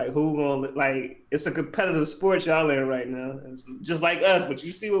stuff, like who gonna like? It's a competitive sport y'all in right now. It's just like us, but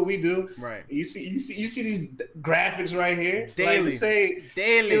you see what we do. Right. You see these graphics right here. Daily. Like,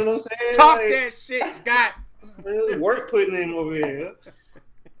 daily. You know what I'm saying? Talk like, that shit, Scott. Work putting in over here.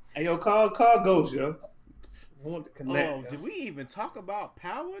 Hey, yo, call Ghost, yo. I want to connect. Did we even talk about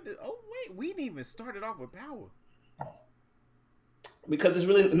Power? We didn't even started off with Power. Because it's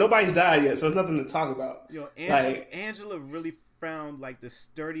really nobody's died yet, so there's nothing to talk about. Yo, Angela really found like the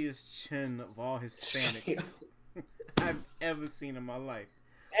sturdiest chin of all Hispanics I've ever seen in my life.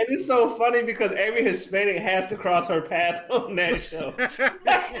 And it's so funny because every Hispanic has to cross her path on that show.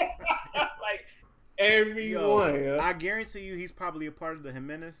 Like everyone. Yo, I guarantee you, he's probably a part of the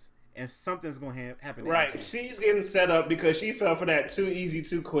Jimenez, and something's gonna happen. Right, she's getting set up because she fell for that too easy,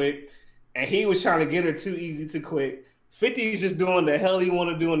 too quick, and he was trying to get her too easy, too quick. 50's just doing the hell he want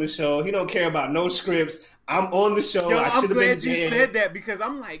to do on the show. He don't care about no scripts. I'm on the show. Yo, I'm glad you said that because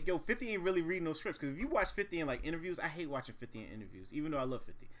I'm like, yo, 50 ain't really reading no scripts. Because if you watch 50 in like interviews, I hate watching 50 in interviews. Even though I love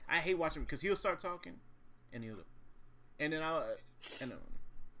 50, I hate watching because he'll start talking, and then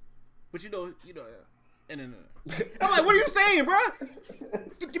but you know, and then I'm like, what are you saying, bro?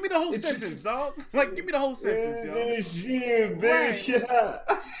 Give me the whole sentence, dog. Like, give me the whole sentence, yo. Right.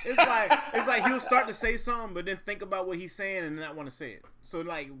 It's like he'll start to say something, but then think about what he's saying and not want to say it. So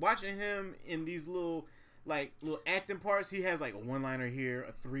like watching him in these little acting parts, he has like a 1-liner here,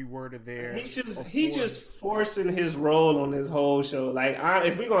 a 3-worder there. He just forcing his role on this whole show. Like,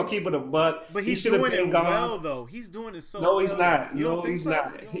 if we're gonna keep it a buck, but he's doing it well though. He's doing it so. No, he's not. No, he's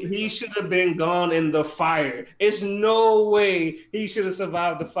not. He should have been gone in the fire. It's no way he should have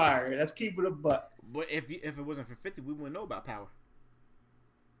survived the fire. Let's keep it a buck. But if it wasn't for 50, we wouldn't know about Power.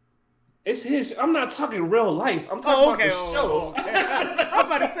 It's his. I'm not talking real life. I'm talking about the show. Okay. I'm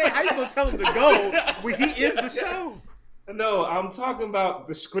about to say, how you gonna tell him to go when he is the show? No, I'm talking about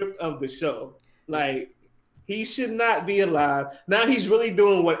the script of the show. Like, he should not be alive. Now he's really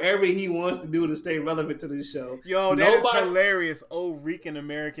doing whatever he wants to do to stay relevant to the show. Yo, that is hilarious. Old Rican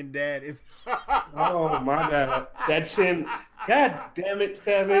American dad is. Oh my god, that chin. God damn it,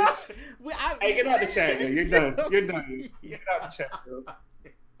 Savage. Hey, get out the chat, yo. You're done. You're done. Get out the chat, yo.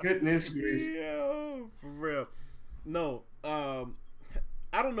 Goodness gracious. Yo, for real. No, I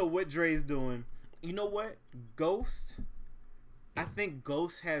don't know what Dre's doing. You know what? Ghost. I think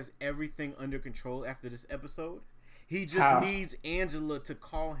Ghost has everything under control after this episode. He just needs Angela to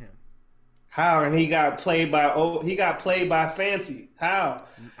call him. How? And he got played by Fancy. How?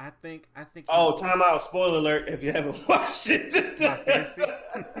 I think. Oh, time out! Spoiler alert! If you haven't watched it,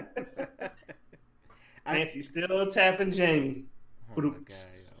 Fancy still tapping Jamie. Oh my God,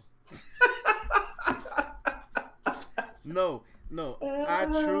 No, I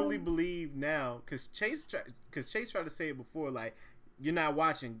truly believe now because Chase tried to say it before, like, you're not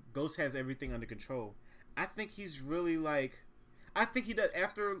watching. Ghost has everything under control. I think he's really like, I think he does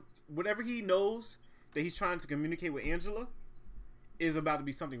after whatever he knows that he's trying to communicate with Angela is about to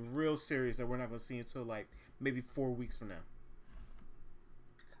be something real serious that we're not going to see until like maybe 4 weeks from now.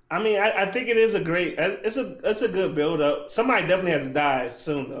 I mean, I think it is a great. It's a good build up. Somebody definitely has to die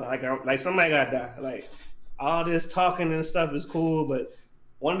soon though. Like somebody got to die. Like, all this talking and stuff is cool, but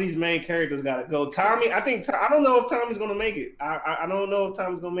one of these main characters got to go. Tommy, I don't know if Tommy's going to make it. I don't know if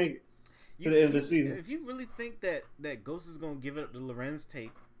Tommy's going to make it to the end of the season. If you really think that Ghost is going to give it up to Lorenz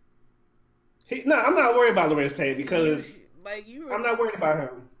Tate, I'm not worried about Lorenz Tate because I'm not worried about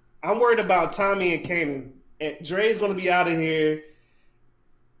him. I'm worried about Tommy and Kanan. And Dre's going to be out of here.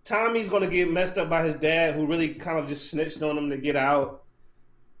 Tommy's going to get messed up by his dad, who really kind of just snitched on him to get out.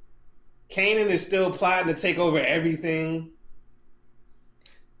 Kanan is still plotting to take over everything.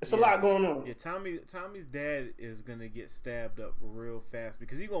 It's a lot going on. Yeah, Tommy's dad is gonna get stabbed up real fast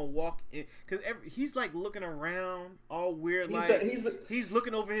because he's gonna walk in because he's like looking around all weird, he's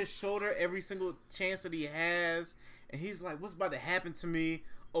looking over his shoulder every single chance that he has, and he's like, "What's about to happen to me?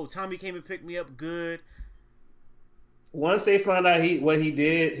 Oh, Tommy came and picked me up. Good." Once they find out what he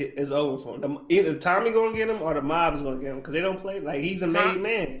did, it's over for him. Either Tommy gonna get him or the mob is gonna get him because they don't play like he's a made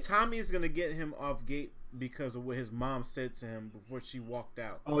man. Tommy is gonna get him off gate because of what his mom said to him before she walked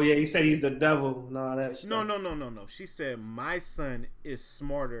out. Oh yeah, he said he's the devil and all that stuff. No. She said my son is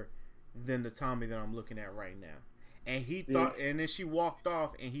smarter than the Tommy that I'm looking at right now. And he thought, and then she walked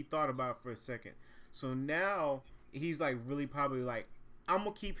off, and he thought about it for a second. So now he's like really probably like, I'm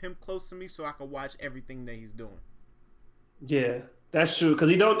gonna keep him close to me so I can watch everything that he's doing. Yeah, that's true because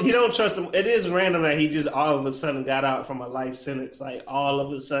he don't trust him. It is random that he just all of a sudden got out from a life sentence, like all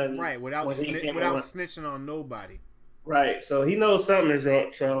of a sudden, right? Without snitching on nobody. Right, so he knows something is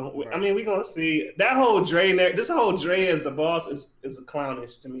up. So right. I mean, we're gonna see that whole Dre. This whole Dre as the boss is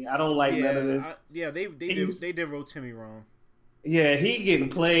clownish to me. I don't like none of this. They did Rotimi wrong. Yeah, he getting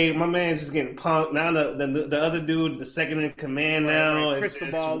played. My man's just getting punked. Now the other dude, the second in command now. Right.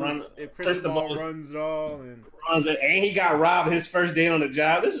 Cristobal runs it all and he got robbed his first day on the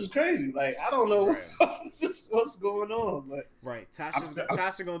job. This is crazy. Like I don't know what's going on, but right.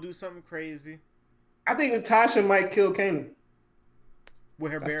 Tasha gonna do something crazy. I think Tasha might kill Kanan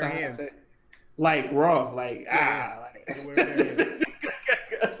with her bare hands, like raw,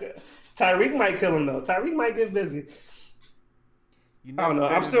 Tyreek might kill him though. Tyreek might get busy. I don't know.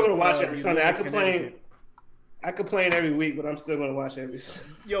 I'm still gonna watch every Sunday. I complain every week, but I'm still gonna watch every.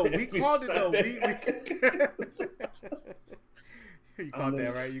 Yo, we called it though. You caught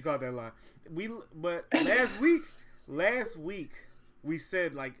that right? You caught that line. But last week we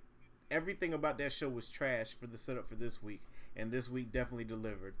said like everything about that show was trash for the setup for this week, and this week definitely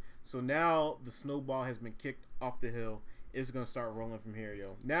delivered. So now the snowball has been kicked off the hill. It's gonna start rolling from here,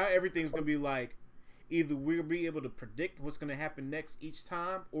 yo. Now everything's gonna be like. Either we'll be able to predict what's going to happen next each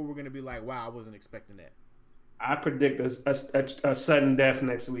time, or we're going to be like, wow, I wasn't expecting that. I predict a sudden death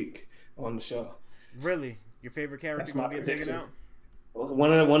next week on the show. Really? Your favorite character going to get taken out?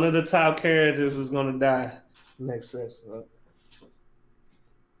 One of the top characters is going to die next episode.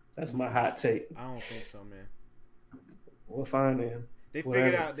 That's my hot take. I don't think so, man. We'll find him. They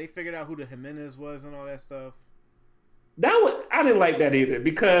figured out who the Jimenez was and all that stuff. I didn't like that either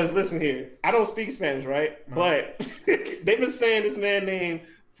because listen here, I don't speak Spanish, right? Uh-huh. But they've been saying this man name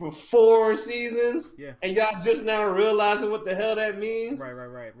for 4 seasons, and y'all just now realizing what the hell that means.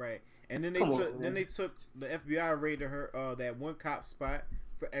 Right. And then they took the FBI raided her that one cop spot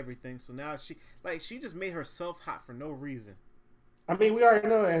for everything. So now she just made herself hot for no reason. I mean, we already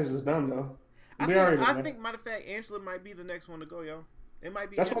know Angela's dumb though. I think matter of fact, Angela might be the next one to go, yo. It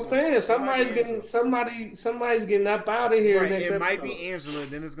might be. That's Angela. What I'm saying. Somebody's getting up out of here. Right. Next it episode. might be Angela.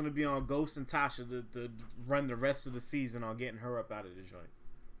 Then it's gonna be on Ghost and Tasha to run the rest of the season on getting her up out of the joint.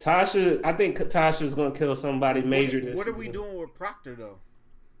 I think Tasha's gonna kill somebody major. What are we doing with Proctor though?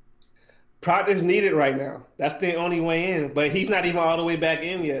 Proctor's needed right now. That's the only way in. But he's not even all the way back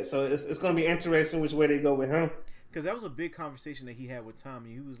in yet. So it's gonna be interesting which way they go with him. Because that was a big conversation that he had with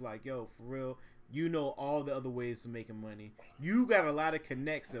Tommy. He was like, "Yo, for real." You know all the other ways to making money. You got a lot of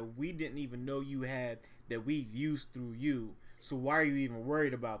connects that we didn't even know you had that we've used through you. So why are you even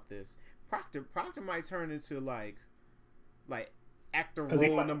worried about this? Proctor might turn into like actor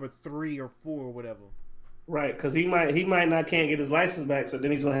role number 3 or 4 or whatever. Right, because he might not can't get his license back, so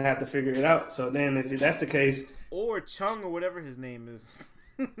then he's gonna have to figure it out. So then if that's the case, or Chung or whatever his name is.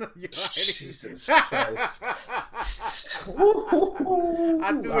 Jesus Christ! I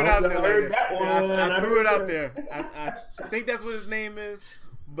threw it out there. I threw it out there. I think that's what his name is,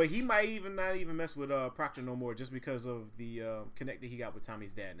 but he might not even mess with Proctor no more, just because of the connect that he got with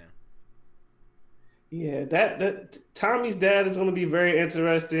Tommy's dad now. Yeah, that Tommy's dad is going to be very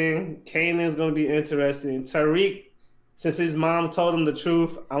interesting. Kanan is going to be interesting. Tariq, since his mom told him the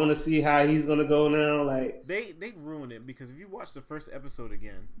truth, I want to see how he's going to go now. Like they ruined it because if you watch the first episode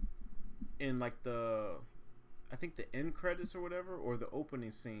again, in like I think the end credits or whatever, or the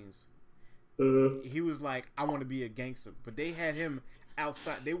opening scenes, he was like, "I want to be a gangster," but they had him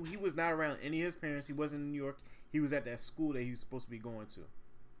outside. He was not around any of his parents. He wasn't in New York. He was at that school that he was supposed to be going to.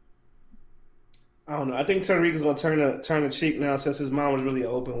 I don't know. I think Tariq is gonna turn a cheek now since his mom was really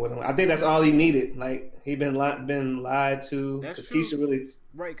open with him. I think that's all he needed. Like he been lied to. That's true. Keisha really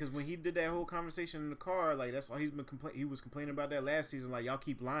right because when he did that whole conversation in the car, like that's all he's been He was complaining about that last season. Like y'all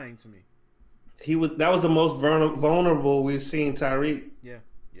keep lying to me. That was the most vulnerable we've seen Tariq. Yeah.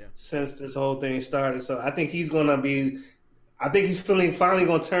 Since this whole thing started, so I think he's gonna be. I think he's finally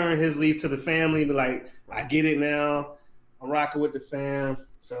gonna turn his leaf to the family. Be like, I get it now. I'm rocking with the fam.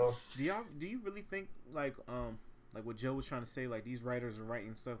 So do you really think like what Joe was trying to say, like these writers are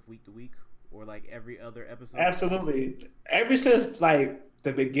writing stuff week to week or like every other episode? Absolutely. Ever since like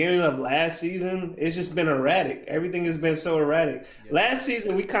the beginning of last season, it's just been erratic. Everything has been so erratic. Yeah. Last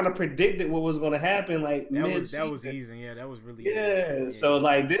season we kind of predicted what was going to happen like mid-season. That was easy. Yeah, that was really easy. So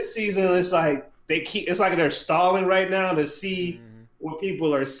like this season it's like it's like they're stalling right now to see what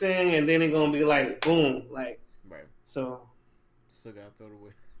people are saying, and then they're going to be like boom, like right. So still got to throw it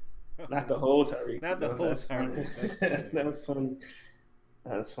away. Not the whole Tariq. Not the whole Tariq. That was funny.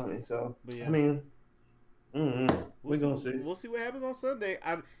 That was funny. So yeah. I mean, we're gonna see. We'll see what happens on Sunday.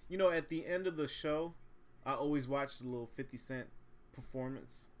 At the end of the show, I always watch the little 50 Cent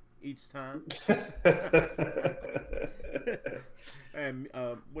performance each time. And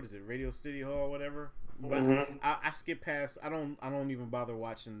what is it, Radio City Hall or whatever? But I skip past. I don't even bother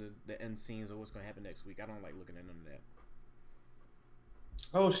watching the end scenes or what's gonna happen next week. I don't like looking at none of that.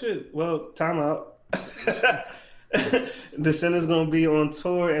 Oh shit! Well, time out. The Center's gonna be on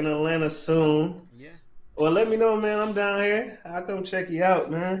tour in Atlanta soon. Yeah. Well, let me know, man. I'm down here. I'll come check you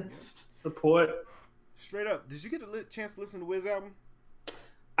out, man. Support. Straight up. Did you get a chance to listen to Wiz album?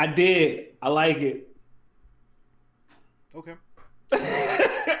 I did. I like it. Okay.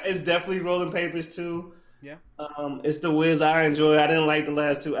 It's definitely Rolling Papers too. Yeah. It's the Wiz I enjoy. I didn't like the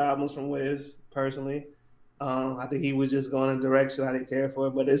last two albums from Wiz personally. I think he was just going in a direction I didn't care for.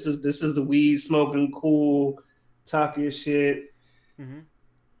 But this is the weed smoking, cool, talk your shit.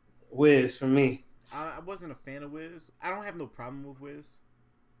 Wiz for me. I wasn't a fan of Wiz. I don't have no problem with Wiz.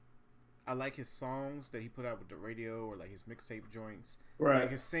 I like his songs that he put out with the radio or like his mixtape joints. Right.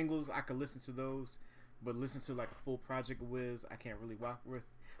 Like his singles, I could listen to those. But listen to like a full project of Wiz, I can't really rock with.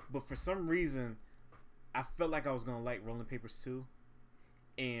 But for some reason, I felt like I was going to like Rolling Papers 2.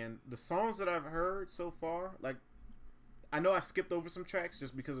 And the songs that I've heard so far, like, I know I skipped over some tracks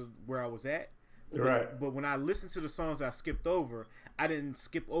just because of where I was at. Right. But when I listened to the songs that I skipped over, I didn't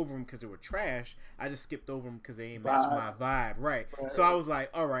skip over them because they were trash. I just skipped over them because they ain't matched my vibe. Right. So I was like,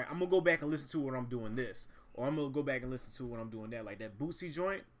 all right, I'm going to go back and listen to when I'm doing this. Or I'm going to go back and listen to when I'm doing that. Like that Boosie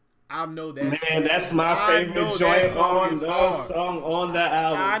joint. I know that. Man, that's my favorite joint on the song on the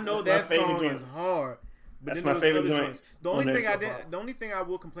album. I know that song is hard. But that's my favorite joint. The only thing I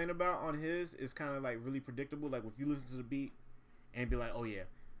will complain about on his is kind of like really predictable. Like if you listen to the beat and be like, oh yeah,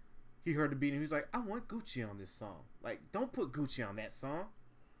 he heard the beat and he was like, I want Gucci on this song. Like, don't put Gucci on that song.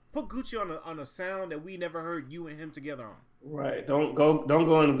 Put Gucci on a sound that we never heard you and him together on. Right. Don't go in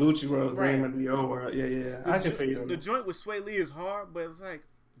the Gucci world. Right. Into your world. Yeah. I can feel you. The joint with Sway Lee is hard, but it's like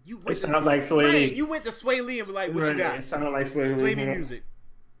it sounds like Sway Lee. You went to Sway Lee and be like, what you got? It sounded like Sway Lee. Play me music.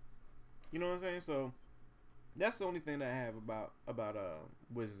 You know what I'm saying? So that's the only thing that I have about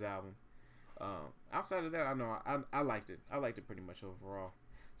Wiz's album. Outside of that, I know I liked it. I liked it pretty much overall.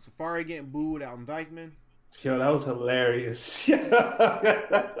 Safari getting booed out in Dykeman. Yo, that was hilarious. He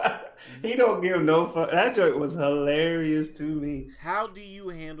don't give no fuck. That joke was hilarious to me. How do you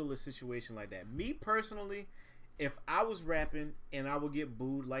handle a situation like that? Me personally, if I was rapping and I would get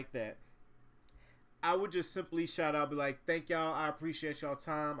booed like that, I would just simply shout out, be like, thank y'all, I appreciate y'all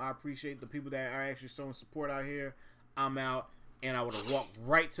time, I appreciate the people that are actually showing support out here. I'm out, and I would have walked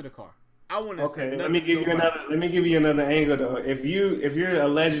right to the car. I wouldn't have said nothing. Let me give you another angle though. If you're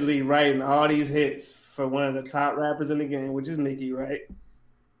allegedly writing all these hits for one of the top rappers in the game, which is Nicki, right?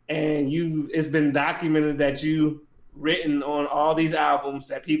 And it's been documented that you written on all these albums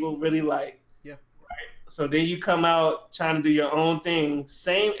that people really like. Yeah. Right. So then you come out trying to do your own thing.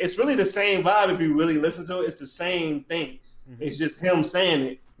 It's really the same vibe if you really listen to it. It's the same thing. Mm-hmm. It's just him saying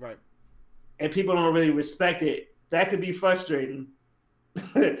it. Right. And people don't really respect it. That could be frustrating.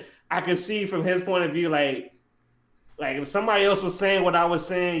 I could see from his point of view, like if somebody else was saying what I was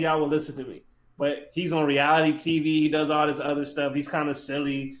saying, y'all would listen to me. But he's on reality TV. He does all this other stuff. He's kind of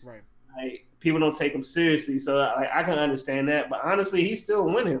silly. Right. Like people don't take him seriously. So I can understand that. But honestly, he's still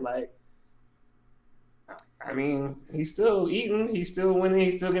winning. Like, I mean, he's still eating. He's still winning.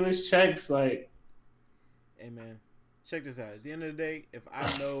 He's still getting his checks. Like, hey man, check this out. At the end of the day, if I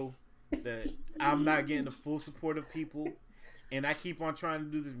know that I'm not getting the full support of people, and I keep on trying to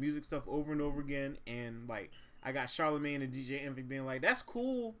do this music stuff over and over again, and like I got Charlamagne and DJ Envy being like, "That's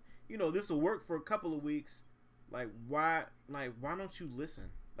cool. this will work for a couple of weeks. Like, why don't you listen?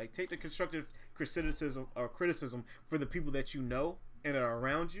 Like, take the constructive criticism for the people that you know and that are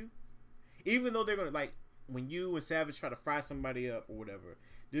around you. Even though they're going to, like, when you and Savage try to fry somebody up or whatever,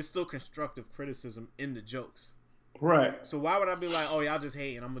 there's still constructive criticism in the jokes. Right. So why would I be like, oh, y'all just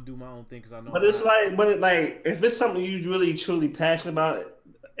hating? I'm going to do my own thing because I know. But it's like, if it's something you really, truly passionate about,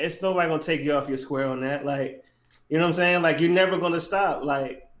 it's nobody going to take you off your square on that. Like, you know what I'm saying? Like, you're never going to stop.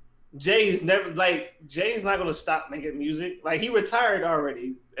 Like, Jay's not going to stop making music. Like, he retired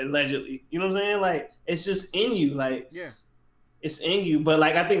already, allegedly. You know what I'm saying? Like, it's just in you. Like, yeah. It's in you. But,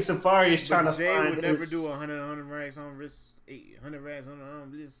 like, I think Safari is trying to Jay find would never do 100 racks on wrist 8, 100 racks on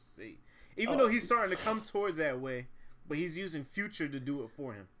arm wrist 8. Even though he's starting to come towards that way, but he's using Future to do it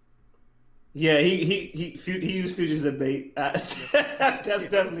for him. Yeah, he used Future as a bait. That's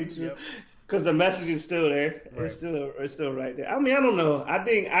definitely true. Because the message is still there. Right. It's still right there. I mean, I don't know. I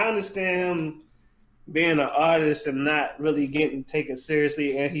think I understand him being an artist and not really getting taken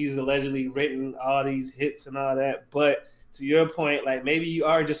seriously, and he's allegedly written all these hits and all that. But to your point, like, maybe you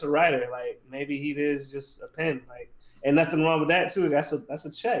are just a writer. Like, maybe he is just a pen. Like, and nothing wrong with that too. That's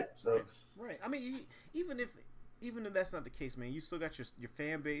a check. So right. I mean, even if that's not the case, man, you still got your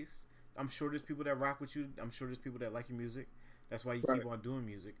fan base. I'm sure there's people that rock with you. I'm sure there's people that like your music. That's why you keep on doing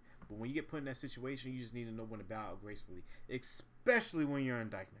music. But when you get put in that situation, you just need to know when to bow out gracefully, especially when you're in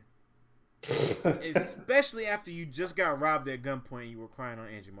Dykeman. Especially after you just got robbed at gunpoint and you were crying on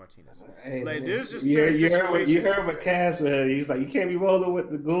Angie Martinez. Hey, like, there's just you heard what Cass said. He's like, you can't be rolling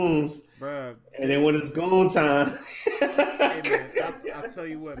with the goons, bruh. And then when it's goon time, hey man, I'll tell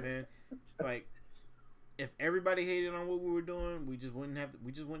you what, man. Like, if everybody hated on what we were doing, we just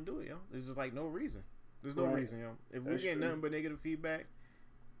wouldn't do it, yo. There's just like no reason. There's no reason, yo. If we get nothing but negative feedback,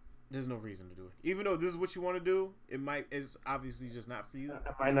 there's no reason to do it. Even though this is what you want to do, it's obviously just not for you.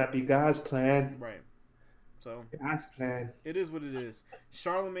 It might not be God's plan. Right. So God's plan. It is what it is.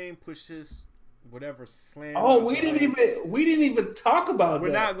 Charlemagne pushed his whatever slam. Oh, we didn't even talk about that.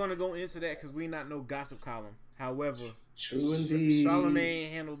 We're not going to go into that because we not no gossip column. However, true indeed.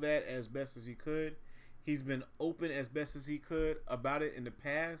 Charlemagne handled that as best as he could. He's been open as best as he could about it in the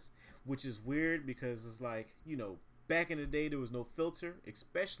past, which is weird because it's like, back in the day there was no filter,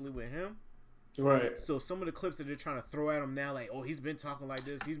 especially with him. Right. So some of the clips that they're trying to throw at him now, like, oh, he's been talking like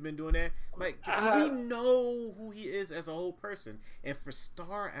this, he's been doing that. Like, we know who he is as a whole person. And for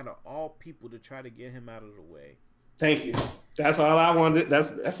Star, out of all people, to try to get him out of the way. Thank you. That's all I wanted.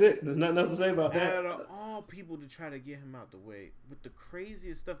 That's it. There's nothing else to say about that. Out of all people to try to get him out the way with the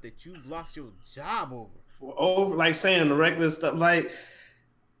craziest stuff that you've lost your job over. Like saying the regular stuff. Like,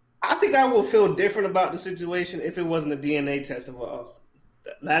 I think I would feel different about the situation if it wasn't a DNA test involved.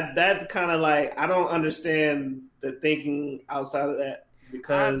 That kind of like, I don't understand the thinking outside of that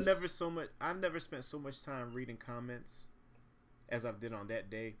because I've never spent so much time reading comments as I did on that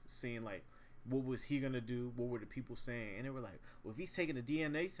day, seeing like, what was he gonna do? What were the people saying? And they were like, well, if he's taking a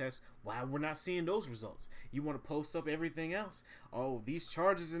DNA test, why we're not seeing those results? You want to post up everything else? Oh, these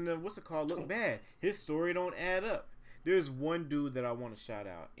charges in the look bad. His story don't add up. There's one dude that I want to shout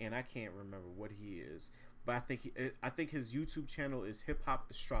out, and I can't remember what he is, but I think his YouTube channel is Hip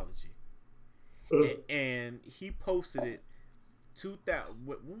Hop Astrology, and he posted it. 2000.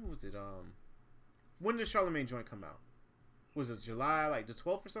 When was it? When did Charlemagne joint come out? Was it July, like the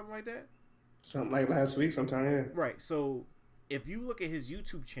 12th or something like that? Something like last week, sometime. Yeah. Right. So if you look at his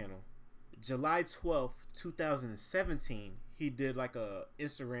YouTube channel, July 12th, 2017, he did like a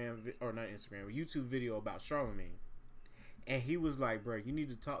YouTube video about Charlemagne. And he was like, bro, you need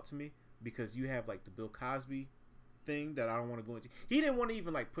to talk to me because you have like the Bill Cosby thing that I don't want to go into. He didn't want to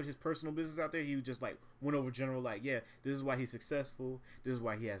even like put his personal business out there. He just like went over general, like, yeah, this is why he's successful. This is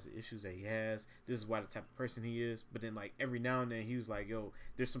why he has the issues that he has. This is why the type of person he is. But then like every now and then he was like, yo,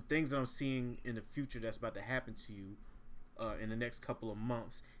 there's some things that I'm seeing in the future that's about to happen to you in the next couple of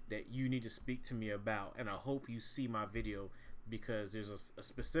months that you need to speak to me about. And I hope you see my video because there's a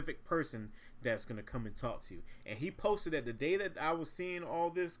specific person that's going to come and talk to you. And he posted that the day that I was seeing all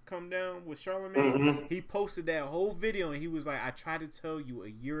this come down with Charlemagne, he posted that whole video and he was like, I tried to tell you a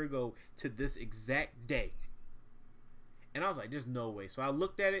year ago to this exact day. And I was like, there's no way. So I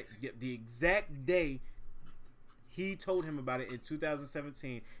looked at it, the exact day he told him about it in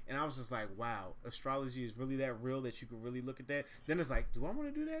 2017, and I was just like, wow, astrology is really that real that you can really look at that. Then it's like, do I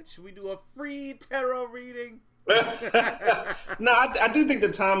want to do that? Should we do a free tarot reading? No, I do think the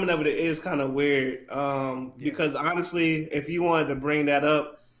timing of it is kind of weird. Because honestly, if you wanted to bring that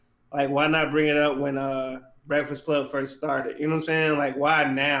up, like, why not bring it up when Breakfast Club first started? You know what I'm saying? Like, why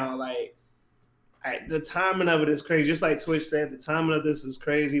now? Like, the timing of it is crazy. Just like Twitch said, the timing of this is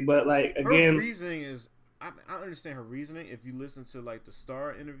crazy. But like again, her reasoning is. I understand her reasoning. If you listen to like the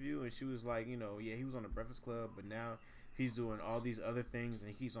Star interview, and she was like, you know, yeah, he was on the Breakfast Club, but now he's doing all these other things, and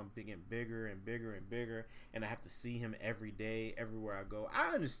he keeps on getting bigger and bigger and bigger, and I have to see him every day, everywhere I go.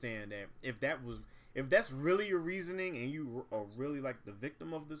 I understand that if that's really your reasoning, and you are really like the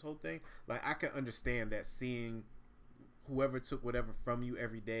victim of this whole thing, like I can understand that seeing whoever took whatever from you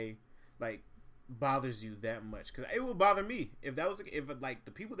every day, like, bothers you that much, because it would bother me if like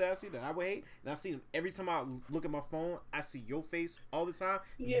the people that I see that I would hate, and I see them every time I look at my phone, I see your face all the time.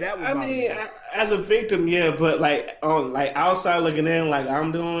 Yeah, that would bother me. As a victim, yeah, but like on like outside looking in, like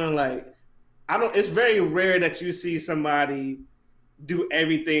I'm doing, like I don't. It's very rare that you see somebody do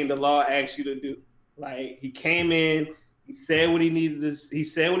everything the law asks you to do. Like he came in, he said what he needed to. He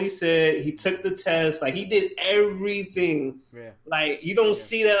said what he said. He took the test. Like he did everything. Yeah. Like you don't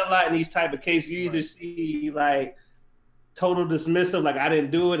see that a lot in these type of cases. You either see like total dismissal, like I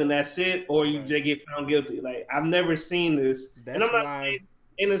didn't do it and that's it, or you just get found guilty. Like I've never seen this, and I'm not saying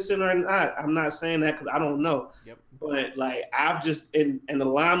innocent or not. I'm not saying that because I don't know. Yep. But like I've just in the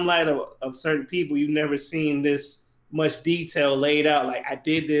limelight of certain people, you've never seen this much detail laid out. Like I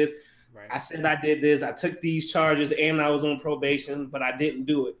did this. I said I did this. I took these charges, and I was on probation, but I didn't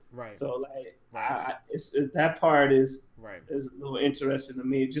do it. Right. So like, it's that part is a little interesting to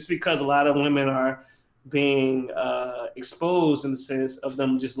me, just because a lot of women are being exposed in the sense of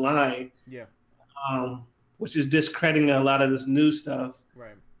them just lying. Yeah. Which is discrediting a lot of this new stuff.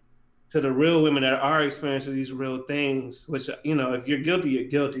 Right. To the real women that are experiencing these real things, which, you know, if you're guilty, you're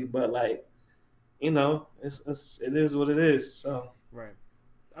guilty. But like, you know, it is what it is. So. Right.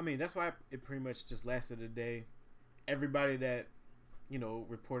 I mean, that's why it pretty much just lasted a day. Everybody that, you know,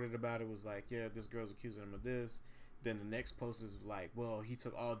 reported about it was like, yeah, this girl's accusing him of this. Then the next post is like, well, he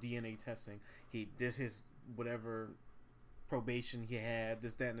took all DNA testing. He did his whatever probation he had,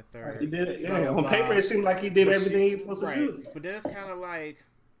 this, that, and the third. He did it. Yeah, on paper, it seemed like he did everything he was supposed to do. But then it's kind of like,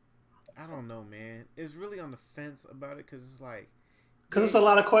 I don't know, man. It's really on the fence about it because it's like. Because it's a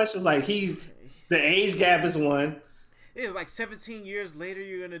lot of questions. Like, the age gap is one. It's like 17 years later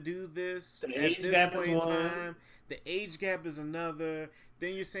you're gonna do this. The age gap is one. The age gap is another.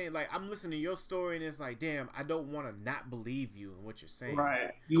 Then you're saying, like, I'm listening to your story and it's like, damn, I don't want to not believe you and what you're saying.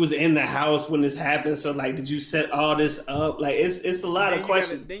 Right. You was in the house when this happened, so like, did you set all this up? Like, it's a lot of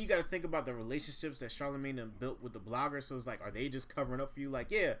questions. Then you got to think about the relationships that Charlamagne built with the bloggers. So it's like, are they just covering up for you?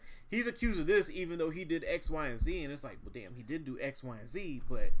 Like, yeah, he's accused of this even though he did X, Y, and Z, and it's like, well, damn, he did do X, Y, and Z,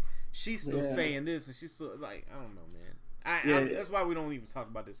 but she's still saying this, and she's still like, I don't know, man. That's why we don't even talk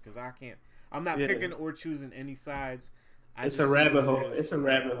about this, because I'm not picking or choosing any sides. It's a rabbit hole. It's a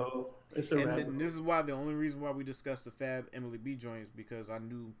rabbit hole. It's a rabbit hole. This is why the only reason why we discussed the Fab Emily B joint is because I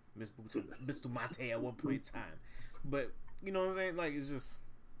knew Miss Bustamante at one point in time. But you know what I'm saying? Like, it's just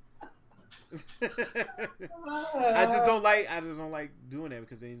I just don't like doing that,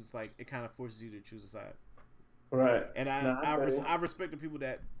 because then it's like it kind of forces you to choose a side. Right. And I respect the people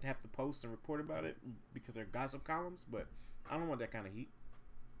that have to post and report about it because they're gossip columns, but I don't want that kind of heat.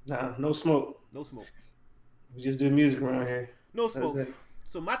 Nah, no smoke. No smoke. We just do music around here. No smoke.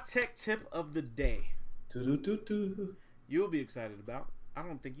 So my tech tip of the day. You'll be excited about. I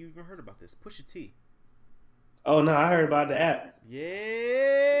don't think you even heard about this. Pusha T. Oh no, I heard about the app.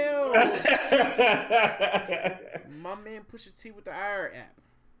 Yeah. My man Pusha T with the Air app.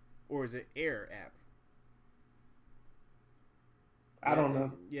 Or is it Air app? I don't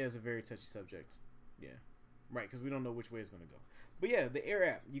know. Yeah, it's a very touchy subject. Yeah. Right, because we don't know which way it's going to go. But yeah, the Air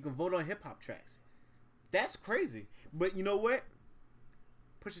app. You can vote on hip-hop tracks. That's crazy. But you know what?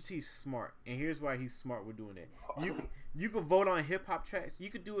 Pusha T's smart. And here's why he's smart with doing it. You can vote on hip-hop tracks. You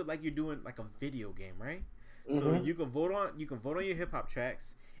could do it like you're doing like a video game, right? Mm-hmm. So you can vote on your hip-hop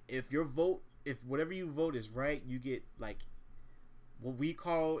tracks. If whatever you vote is right, you get like what we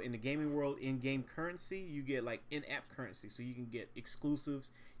call in the gaming world in-game currency. You get like in-app currency, so you can get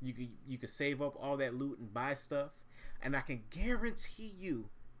exclusives. You can save up all that loot and buy stuff. And I can guarantee you,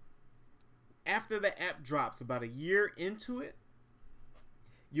 after the app drops, about a year into it,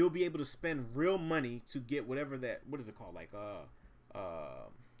 you'll be able to spend real money to get whatever that, what is it called, like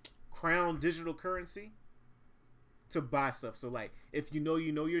Crown digital currency, to buy stuff. So like, if you know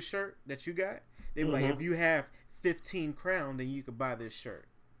your shirt that you got, they be like, if you have 15 Crown, then you could buy this shirt.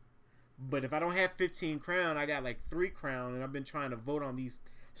 But if I don't have 15 Crown, I got like 3 Crown, and I've been trying to vote on these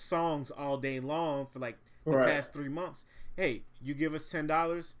songs all day long for like the past 3 months. Hey, you give us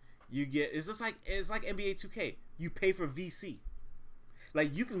 $10, you get, it's like NBA 2K. You pay for VC.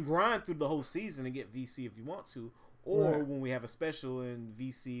 Like, you can grind through the whole season and get VC if you want to, Or when we have a special in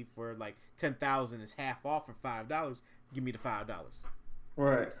VC for like 10,000 is half off for $5, give me the $5.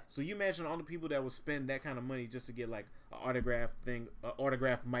 Right. So you imagine all the people that would spend that kind of money just to get like an autographed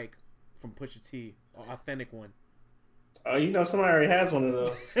mic from Pusha T, an authentic one. Oh, somebody already has one of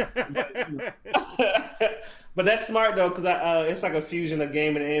those. But that's smart though, because it's like a fusion of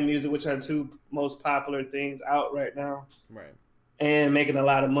gaming and music, which are two most popular things out right now. Right. And making a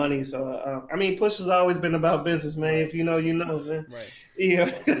lot of money. So Push has always been about business, man. Right. If you know, man. Right.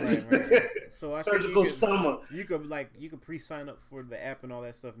 Yeah. Right. So I Surgical Summer. You could pre-sign up for the app and all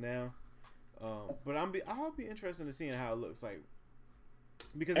that stuff now. But I'll be interested in seeing how it looks like.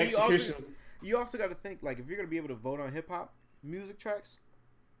 Because you also got to think, like, if you're gonna be able to vote on hip hop music tracks,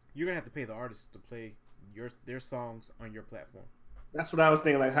 you're gonna have to pay the artists to play their songs on your platform. That's what I was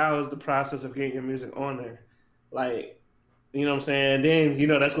thinking. Like, how is the process of getting your music on there? Like, you know what I'm saying? Then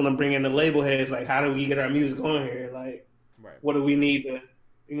that's gonna bring in the label heads. Like, how do we get our music on here? Like, what do we need to,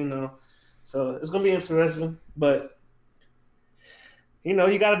 So it's gonna be interesting, but. You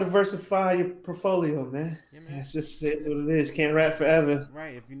got to diversify your portfolio, man. Yeah, man. It's what it is. You can't rap forever.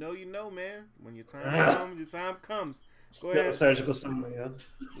 Right. If you know, man. When your time comes. Go ahead. A surgical summer, yo.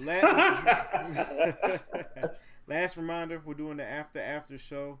 Last reminder, we're doing the after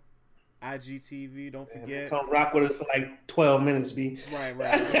show. IGTV, don't forget. Come rock with us for like 12 minutes, B. Right.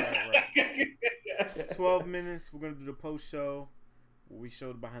 12 minutes. We're going to do the post show. We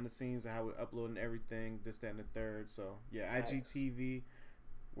showed behind the scenes of how we're uploading everything, this, that, and the third. So, yeah, nice. IGTV.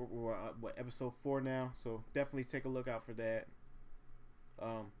 We're episode 4 now. So, definitely take a look out for that.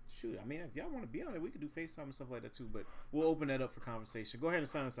 If y'all want to be on it, we could do FaceTime and stuff like that too. But we'll open that up for conversation. Go ahead and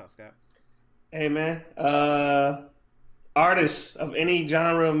sign us out, Scott. Hey, man. Artists of any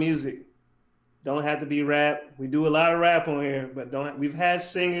genre of music. Don't have to be rap. We do a lot of rap on here, but we've had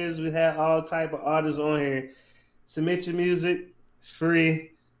singers. We've had all type of artists on here. Submit your music. It's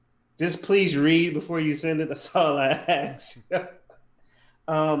free. Just please read before you send it. That's all I ask.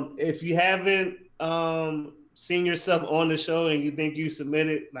 If you haven't seen yourself on the show and you think you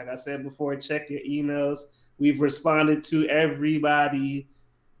submitted, like I said before, check your emails. We've responded to everybody.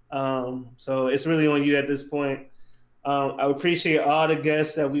 So it's really on you at this point. I appreciate all the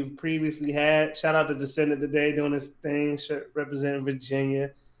guests that we've previously had. Shout out to Descendant today doing his thing, representing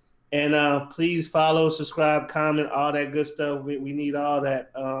Virginia. And please follow, subscribe, comment, all that good stuff. We need all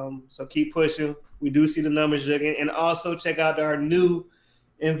that. So keep pushing. We do see the numbers jugging. And also check out our new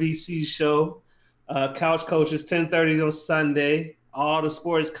MVC show, Couch Coaches, 10:30 on Sunday. All the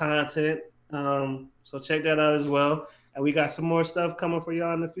sports content. So check that out as well. And we got some more stuff coming for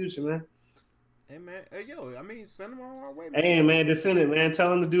y'all in the future, man. Hey, man. Hey, send them on our way, man. Hey, man, Descendant, man. Tell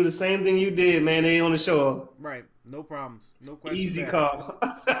them to do the same thing you did, man. They on the show. Right. No problems. No questions. Easy call.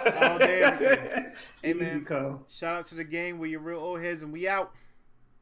 All day, every day. Hey, Easy call. Shout out to the gang. We're your real old heads, and we out.